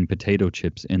green potato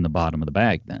chips in the bottom of the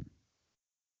bag then.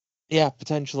 Yeah,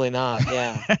 potentially not.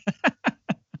 Yeah.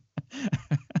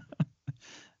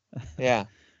 Yeah.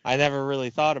 I never really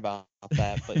thought about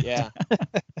that, but yeah.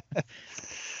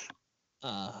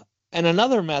 And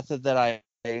another method that I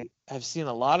have seen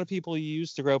a lot of people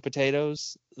use to grow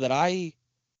potatoes that I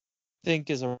think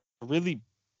is a really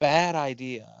bad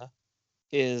idea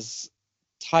is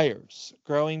tires.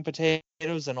 Growing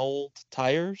potatoes in old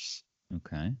tires.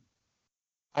 Okay.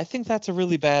 I think that's a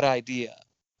really bad idea.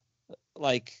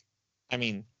 Like, I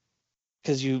mean,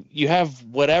 because you have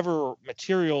whatever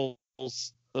materials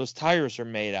those tires are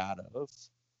made out of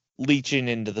leaching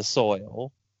into the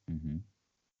soil,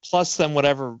 plus then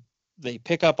whatever they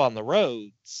pick up on the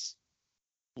roads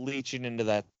leaching into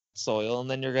that soil, and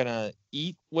then you're gonna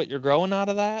eat what you're growing out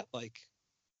of that. Like,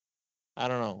 I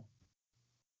don't know.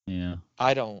 Yeah.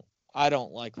 I don't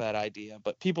like that idea,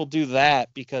 but people do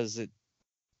that because it,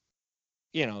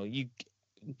 you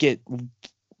get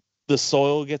the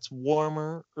soil gets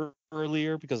warmer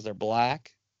earlier because they're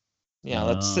black.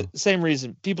 That's the same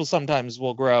reason people sometimes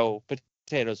will grow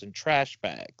potatoes in trash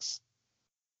bags.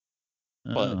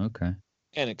 Okay.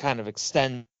 And it kind of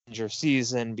extends your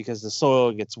season because the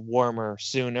soil gets warmer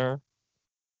sooner. Okay.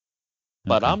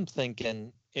 But I'm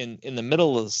thinking in the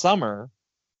middle of the summer,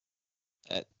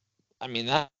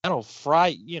 that'll fry.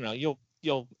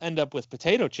 You'll end up with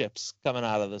potato chips coming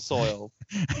out of the soil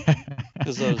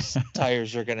because those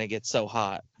tires are gonna get so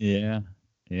hot. Yeah.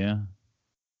 Yeah.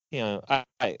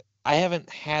 I haven't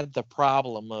had the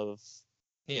problem of,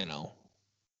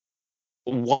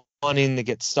 wanting to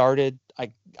get started.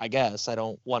 I guess I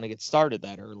don't want to get started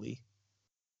that early.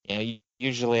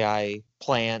 Usually I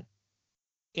plant,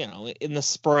 in the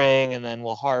spring, and then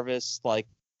we'll harvest like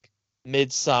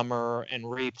midsummer and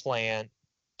replant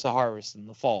to harvest in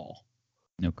the fall.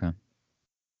 Okay.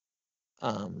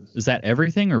 Is that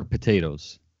everything or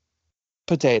potatoes?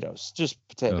 Potatoes, just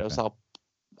potatoes. Okay.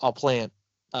 I'll plant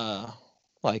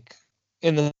like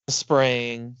in the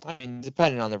spring. I mean,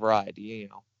 depending on the variety,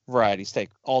 varieties take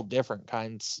all different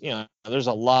kinds. There's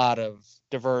a lot of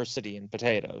diversity in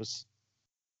potatoes.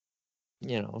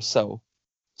 So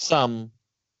some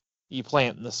you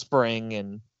plant in the spring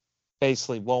and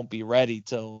basically won't be ready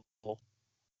till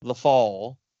the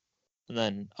fall, and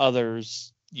then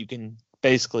others you can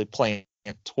basically plant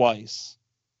twice.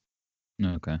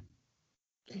 Okay.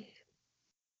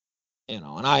 And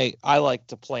I like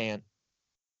to plant,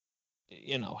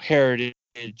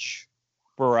 heritage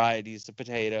varieties of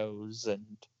potatoes and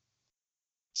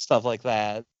stuff like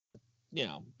that.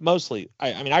 Mostly,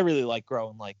 I really like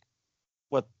growing like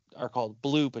what are called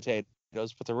blue potatoes,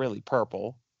 but they're really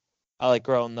purple. I like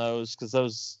growing those because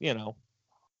those,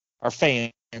 are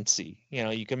fancy.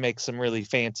 You can make some really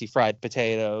fancy fried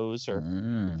potatoes or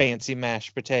fancy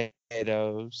mashed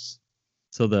potatoes.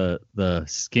 So the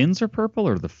skins are purple,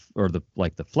 or the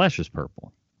like the flesh is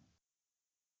purple?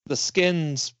 The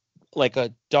skin's like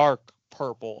a dark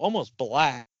purple, almost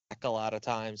black a lot of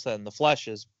times, and the flesh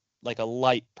is like a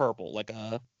light purple, like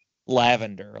a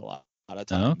lavender a lot of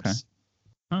times. Oh, okay.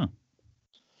 Huh.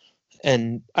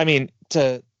 And I mean,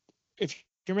 if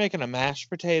you're making a mashed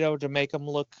potato, to make them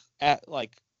look at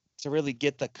like to really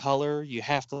get the color, you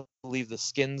have to leave the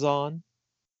skins on,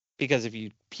 because if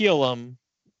you peel them,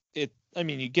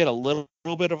 you get a little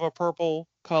bit of a purple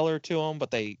color to them,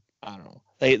 but I don't know,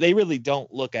 they really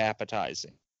don't look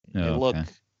appetizing. They look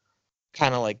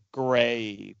kind of like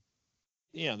gray.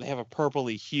 They have a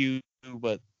purpley hue,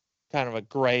 but kind of a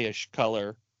grayish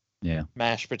color. Yeah.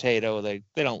 Mashed potato, they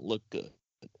don't look good.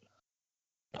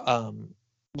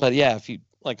 But yeah, if you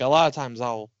like, a lot of times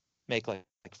I'll make like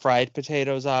fried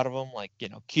potatoes out of them, like,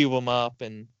 cube them up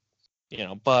and,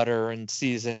 butter and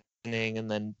seasoning,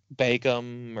 and then bake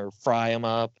them or fry them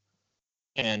up.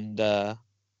 And,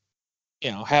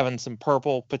 having some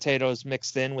purple potatoes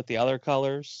mixed in with the other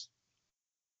colors,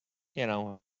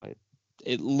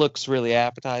 it looks really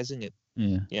appetizing. It's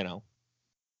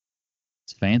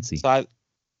fancy. So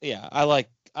I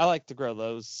like to grow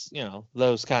those,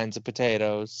 those kinds of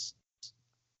potatoes.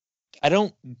 I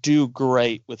don't do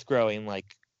great with growing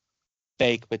like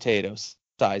baked potatoes,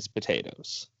 sized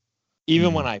potatoes.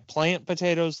 Even when I plant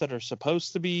potatoes that are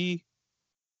supposed to be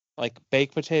like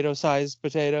baked potato sized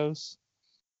potatoes,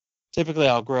 typically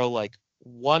I'll grow like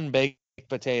one baked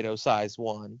potato size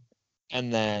one,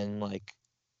 and then like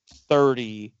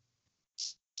 30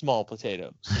 small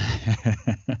potatoes.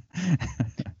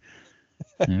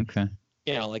 Okay.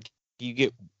 Like you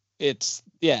get,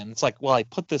 and it's like, well, I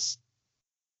put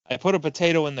a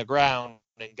potato in the ground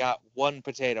and got one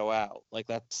potato out. Like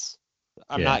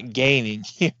I'm not gaining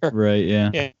here. Right,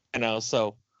 yeah.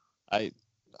 So I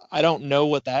don't know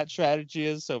what that strategy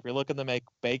is. So if you're looking to make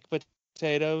baked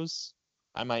potatoes,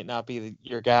 I might not be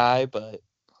your guy, but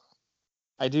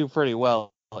I do pretty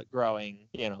well at growing,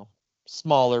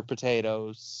 smaller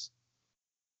potatoes,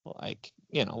 like,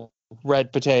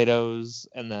 red potatoes,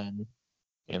 and then,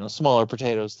 smaller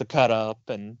potatoes to cut up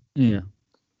and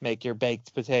make your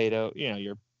baked potato,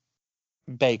 your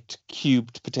baked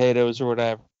cubed potatoes or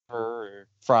whatever, or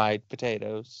fried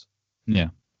potatoes. Yeah.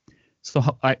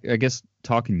 So I guess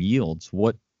talking yields,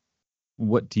 what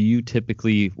do you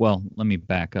typically, well, let me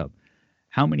back up.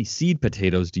 How many seed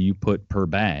potatoes do you put per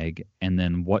bag? And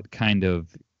then what kind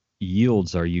of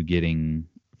yields are you getting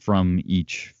from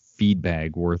each feed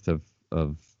bag worth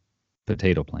of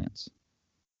potato plants?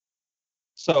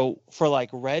 So for like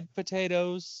red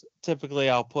potatoes, typically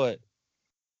I'll put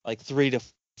like 3 to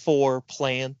 4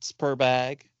 plants per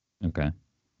bag. Okay.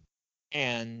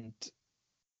 And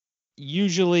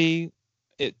usually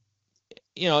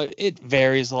it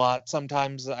varies a lot.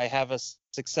 Sometimes I have a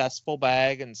successful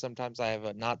bag and sometimes I have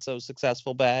a not so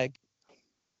successful bag.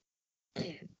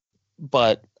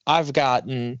 But I've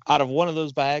gotten out of one of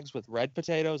those bags with red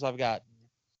potatoes, I've gotten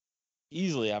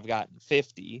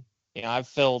 50. I've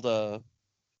filled a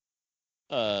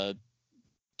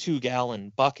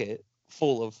 2-gallon bucket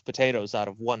full of potatoes out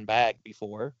of one bag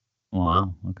before.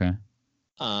 Wow. Okay.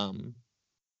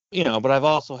 But I've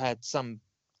also had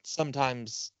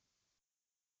sometimes,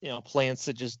 plants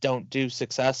that just don't do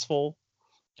successful,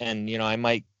 and I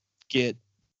might get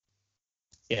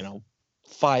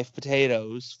 5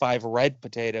 red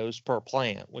potatoes per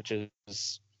plant, which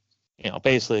is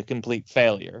basically a complete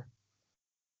failure.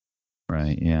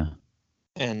 Right. Yeah.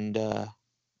 And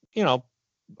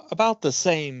about the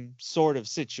same sort of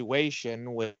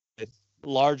situation with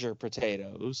larger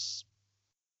potatoes.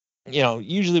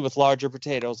 Usually with larger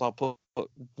potatoes, I'll put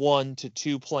 1 to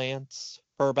 2 plants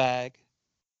per bag.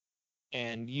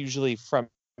 And usually from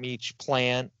each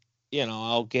plant,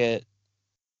 I'll get,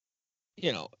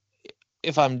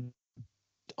 if I'm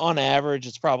on average,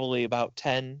 it's probably about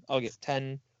 10. I'll get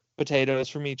 10 potatoes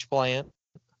from each plant.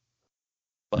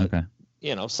 But, okay.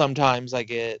 Sometimes I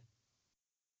get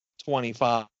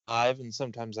 25 and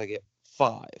sometimes I get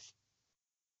 5.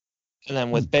 And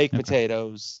then with baked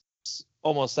potatoes,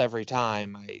 almost every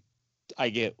time I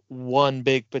get 1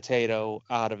 big potato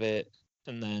out of it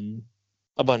and then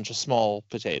a bunch of small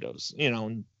potatoes.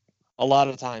 And a lot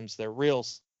of times they're real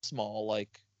small,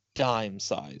 like dime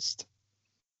sized.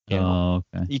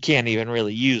 Okay. You can't even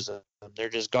really use them. They're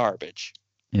just garbage.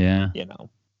 Yeah.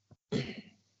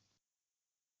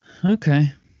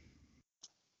 Okay.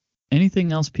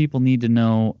 Anything else people need to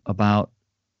know about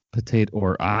potato,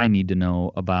 or I need to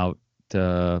know about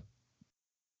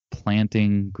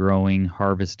planting, growing,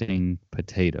 harvesting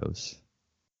potatoes?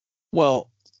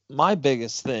 Well, my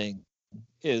biggest thing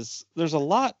is there's a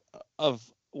lot of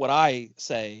what I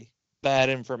say bad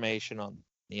information on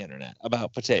the internet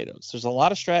about potatoes. There's a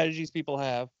lot of strategies people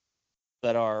have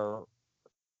that are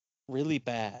really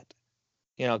bad.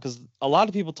 Because a lot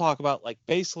of people talk about, like,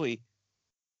 basically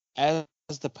as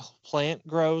the plant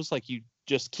grows, like, you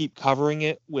just keep covering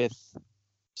it with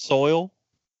soil.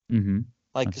 Mm-hmm.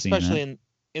 Like especially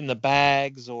in the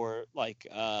bags, or like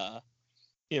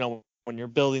when you're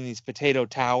building these potato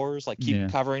towers, like keep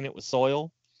covering it with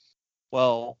soil.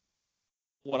 Well,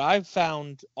 what I've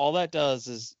found, all that does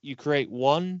is you create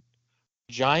one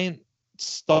giant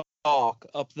stalk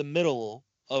up the middle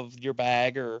of your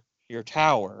bag or your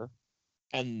tower,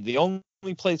 and the only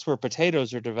place where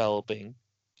potatoes are developing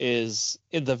is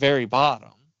in the very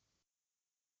bottom.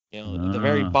 The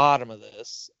very bottom of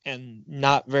this, and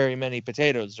not very many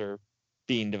potatoes are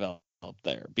being developed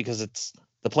there because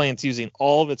the plant's using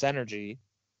all of its energy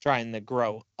trying to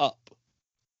grow up.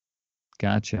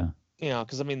 Gotcha.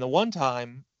 Because the one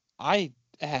time I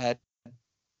had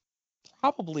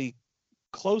probably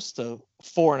close to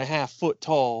 4.5 foot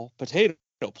tall potato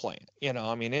plant. It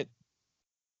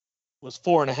was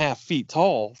 4.5 feet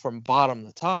tall from bottom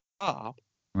to top.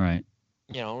 Right.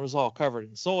 It was all covered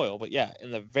in soil, but yeah,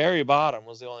 in the very bottom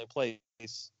was the only place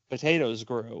potatoes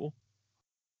grew,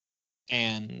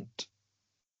 and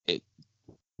it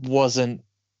wasn't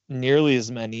nearly as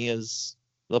many as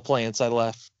the plants I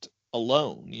left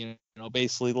alone.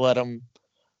 Basically let them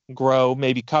grow,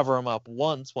 maybe cover them up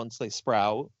once they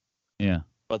sprout. Yeah.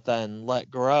 But then let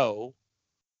grow.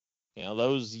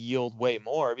 Those yield way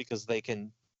more because they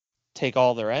can take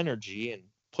all their energy and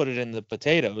put it in the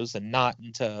potatoes and not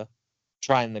into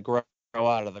trying to grow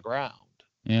out of the ground.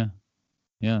 Yeah.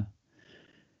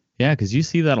 Because you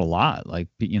see that a lot. Like,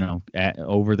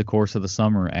 over the course of the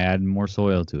summer, add more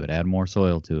soil to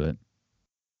it.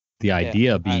 The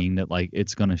idea being that, like,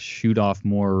 it's going to shoot off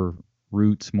more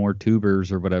roots, more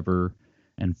tubers or whatever,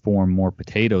 and form more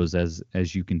potatoes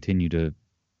as you continue to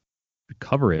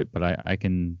cover it. But I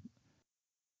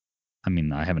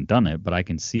haven't done it, but I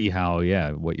can see how,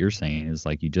 what you're saying is,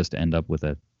 like, you just end up with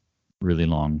a really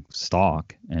long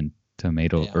stalk and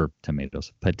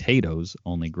potatoes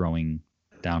only growing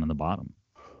down in the bottom.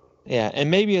 Yeah, and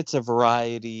maybe it's a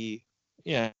variety,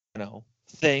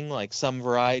 thing. Like some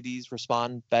varieties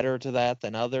respond better to that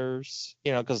than others,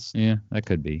 because that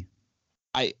could be.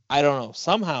 I don't know.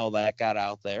 Somehow that got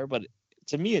out there, but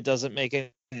to me it doesn't make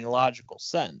any logical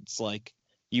sense. Like,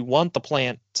 you want the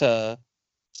plant to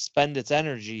spend its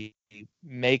energy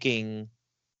making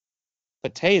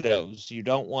potatoes. You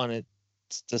don't want it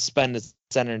to spend its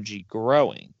energy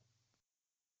growing.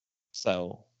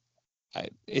 So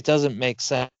it doesn't make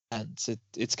sense.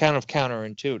 It's kind of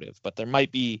counterintuitive, but there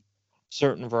might be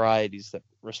certain varieties that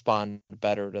respond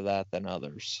better to that than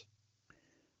others.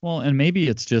 Well, and maybe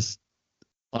it's just,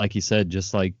 like you said,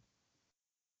 just like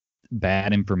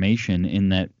bad information in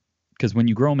that, because when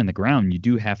you grow them in the ground, you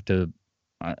do have to,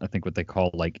 I think what they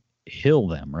call, like, hill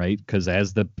them, right? Because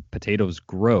as the potatoes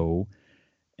grow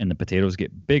and the potatoes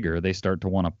get bigger, they start to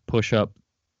want to push up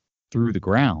through the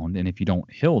ground. And if you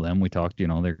don't hill them, we talked,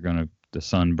 the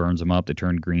sun burns them up, they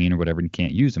turn green or whatever, and you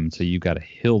can't use them. So you got to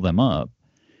hill them up.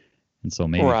 And so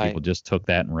maybe people just took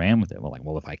that and ran with it.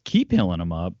 Well, if I keep hilling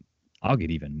them up, I'll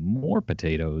get even more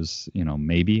potatoes,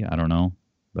 maybe, I don't know.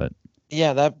 But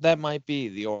yeah, that might be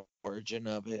the origin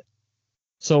of it.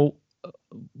 So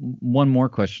one more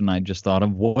question I just thought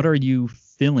of. What are you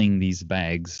filling these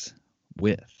bags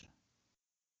with?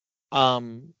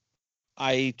 I've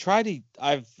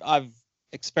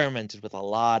experimented with a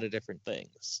lot of different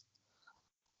things.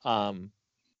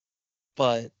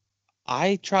 But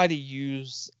I try to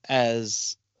use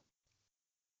as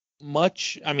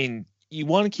much, you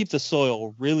want to keep the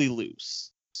soil really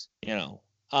loose,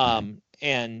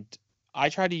 and I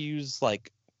try to use,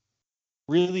 like,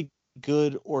 really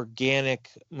good organic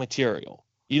material.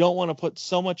 You don't want to put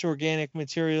so much organic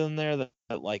material in there that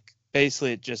like,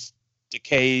 basically it just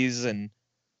decays, and,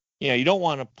 you don't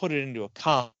want to put it into a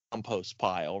compost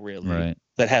pile, really, right,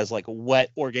 that has, like,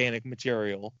 wet organic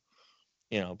material,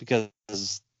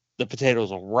 because the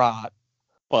potatoes will rot.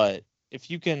 But if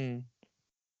you can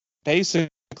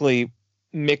basically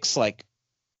mix, like,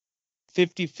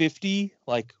 50-50,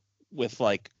 like, with,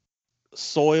 like,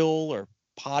 soil or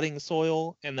potting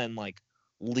soil, and then, like,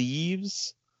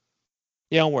 leaves,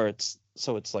 where it's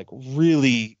like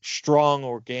really strong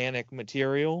organic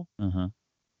material.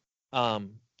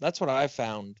 That's what I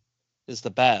found is the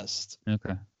best.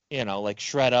 Okay. Like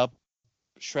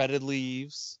shredded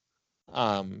leaves,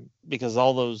 because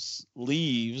all those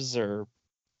leaves are,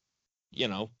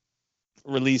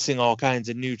 releasing all kinds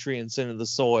of nutrients into the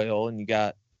soil, and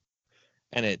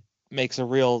it makes a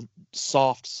real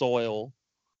soft soil,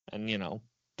 and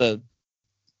the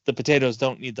potatoes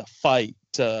don't need to fight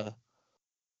to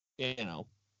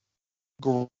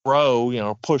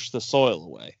grow, push the soil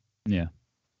away. Yeah.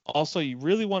 Also, you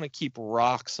really want to keep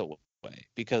rocks away,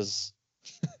 because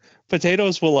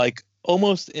potatoes will like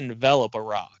almost envelop a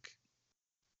rock.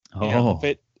 Oh, You know,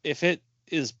 if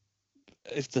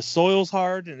the soil's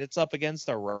hard and it's up against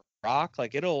a rock,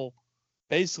 like it'll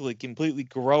basically completely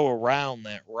grow around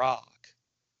that rock.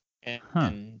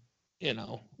 And you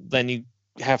know, then you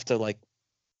have to like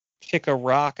pick a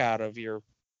rock out of your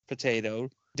potato,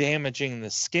 damaging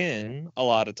the skin a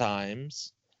lot of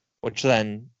times, which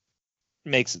then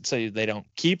makes it so they don't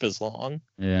keep as long.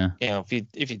 Yeah. You know,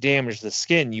 if you damage the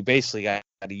skin, you basically got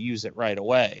to use it right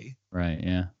away. Right.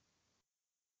 Yeah.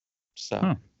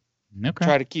 So Okay.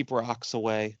 try to keep rocks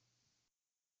away.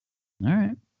 All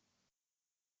right.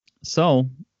 So,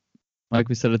 like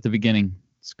we said at the beginning,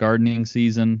 it's gardening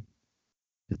season.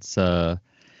 It's I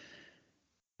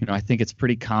think it's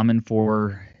pretty common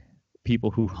for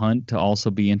people who hunt to also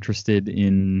be interested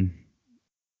in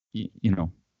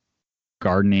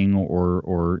gardening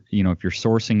or if you're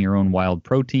sourcing your own wild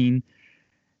protein,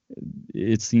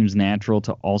 it seems natural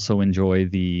to also enjoy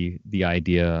the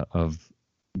idea of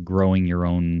growing your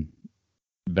own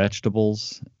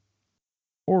vegetables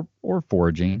or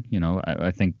foraging.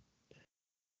 I think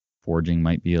foraging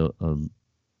might be a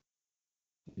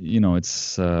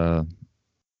it's not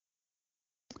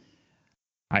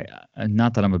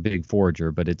that I'm a big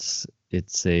forager, but it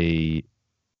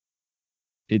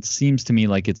seems to me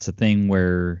like it's a thing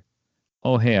where,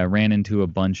 oh hey, I ran into a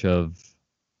bunch of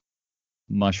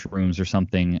mushrooms or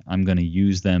something, I'm going to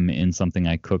use them in something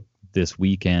I cooked this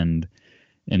weekend,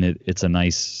 and it's a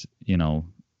nice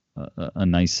a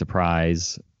nice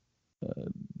surprise,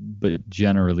 but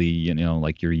generally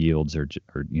like your yields are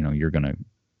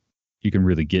you can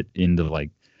really get into like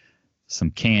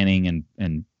some canning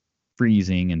and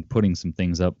freezing and putting some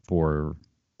things up for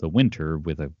the winter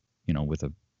with a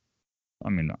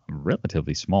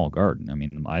relatively small garden. I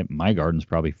mean, my garden's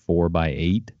probably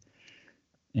 4x8,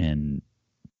 and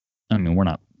I mean we're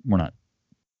not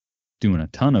doing a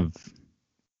ton of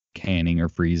canning or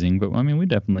freezing, but I mean we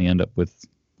definitely end up with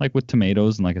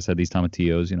tomatoes, and like I said, these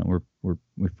tomatillos,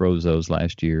 we froze those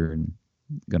last year and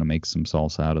gonna make some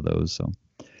salsa out of those. So,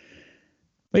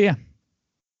 but yeah.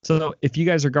 So if you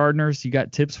guys are gardeners, you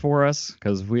got tips for us,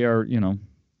 because we are,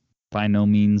 by no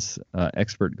means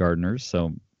expert gardeners.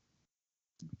 So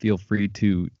feel free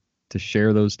to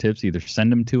share those tips. Either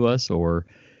send them to us, or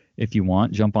if you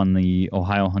want, jump on the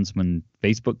Ohio Huntsman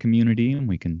Facebook community and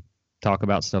we can talk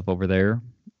about stuff over there.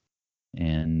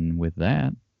 And with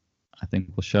that, I think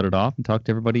we'll shut it off and talk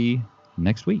to everybody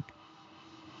next week.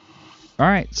 All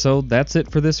right, so that's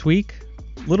it for this week.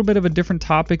 A little bit of a different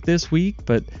topic this week,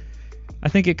 but I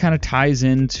think it kind of ties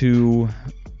into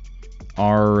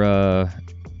our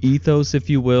ethos, if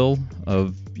you will,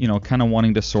 of kind of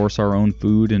wanting to source our own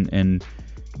food and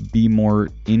be more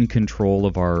in control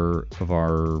of our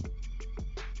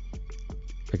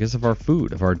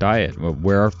food, of our diet,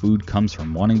 where our food comes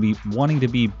from, wanting to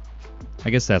be I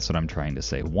guess that's what I'm trying to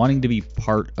say, wanting to be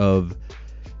part of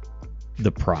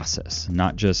the process,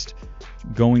 not just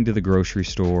going to the grocery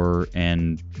store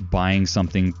and buying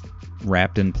something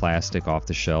wrapped in plastic off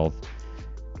the shelf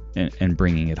and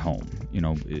bringing it home.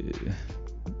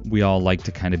 We all like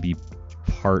to kind of be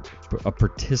a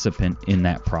participant in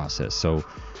that process. So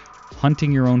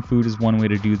hunting your own food is one way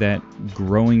to do that.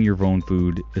 Growing your own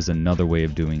food is another way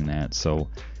of doing that. So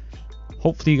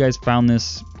hopefully you guys found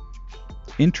this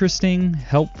interesting,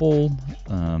 helpful,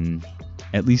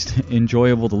 at least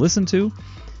enjoyable to listen to.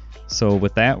 So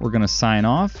with that, we're going to sign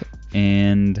off,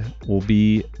 and we'll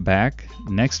be back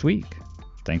next week.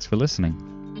 Thanks for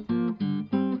listening.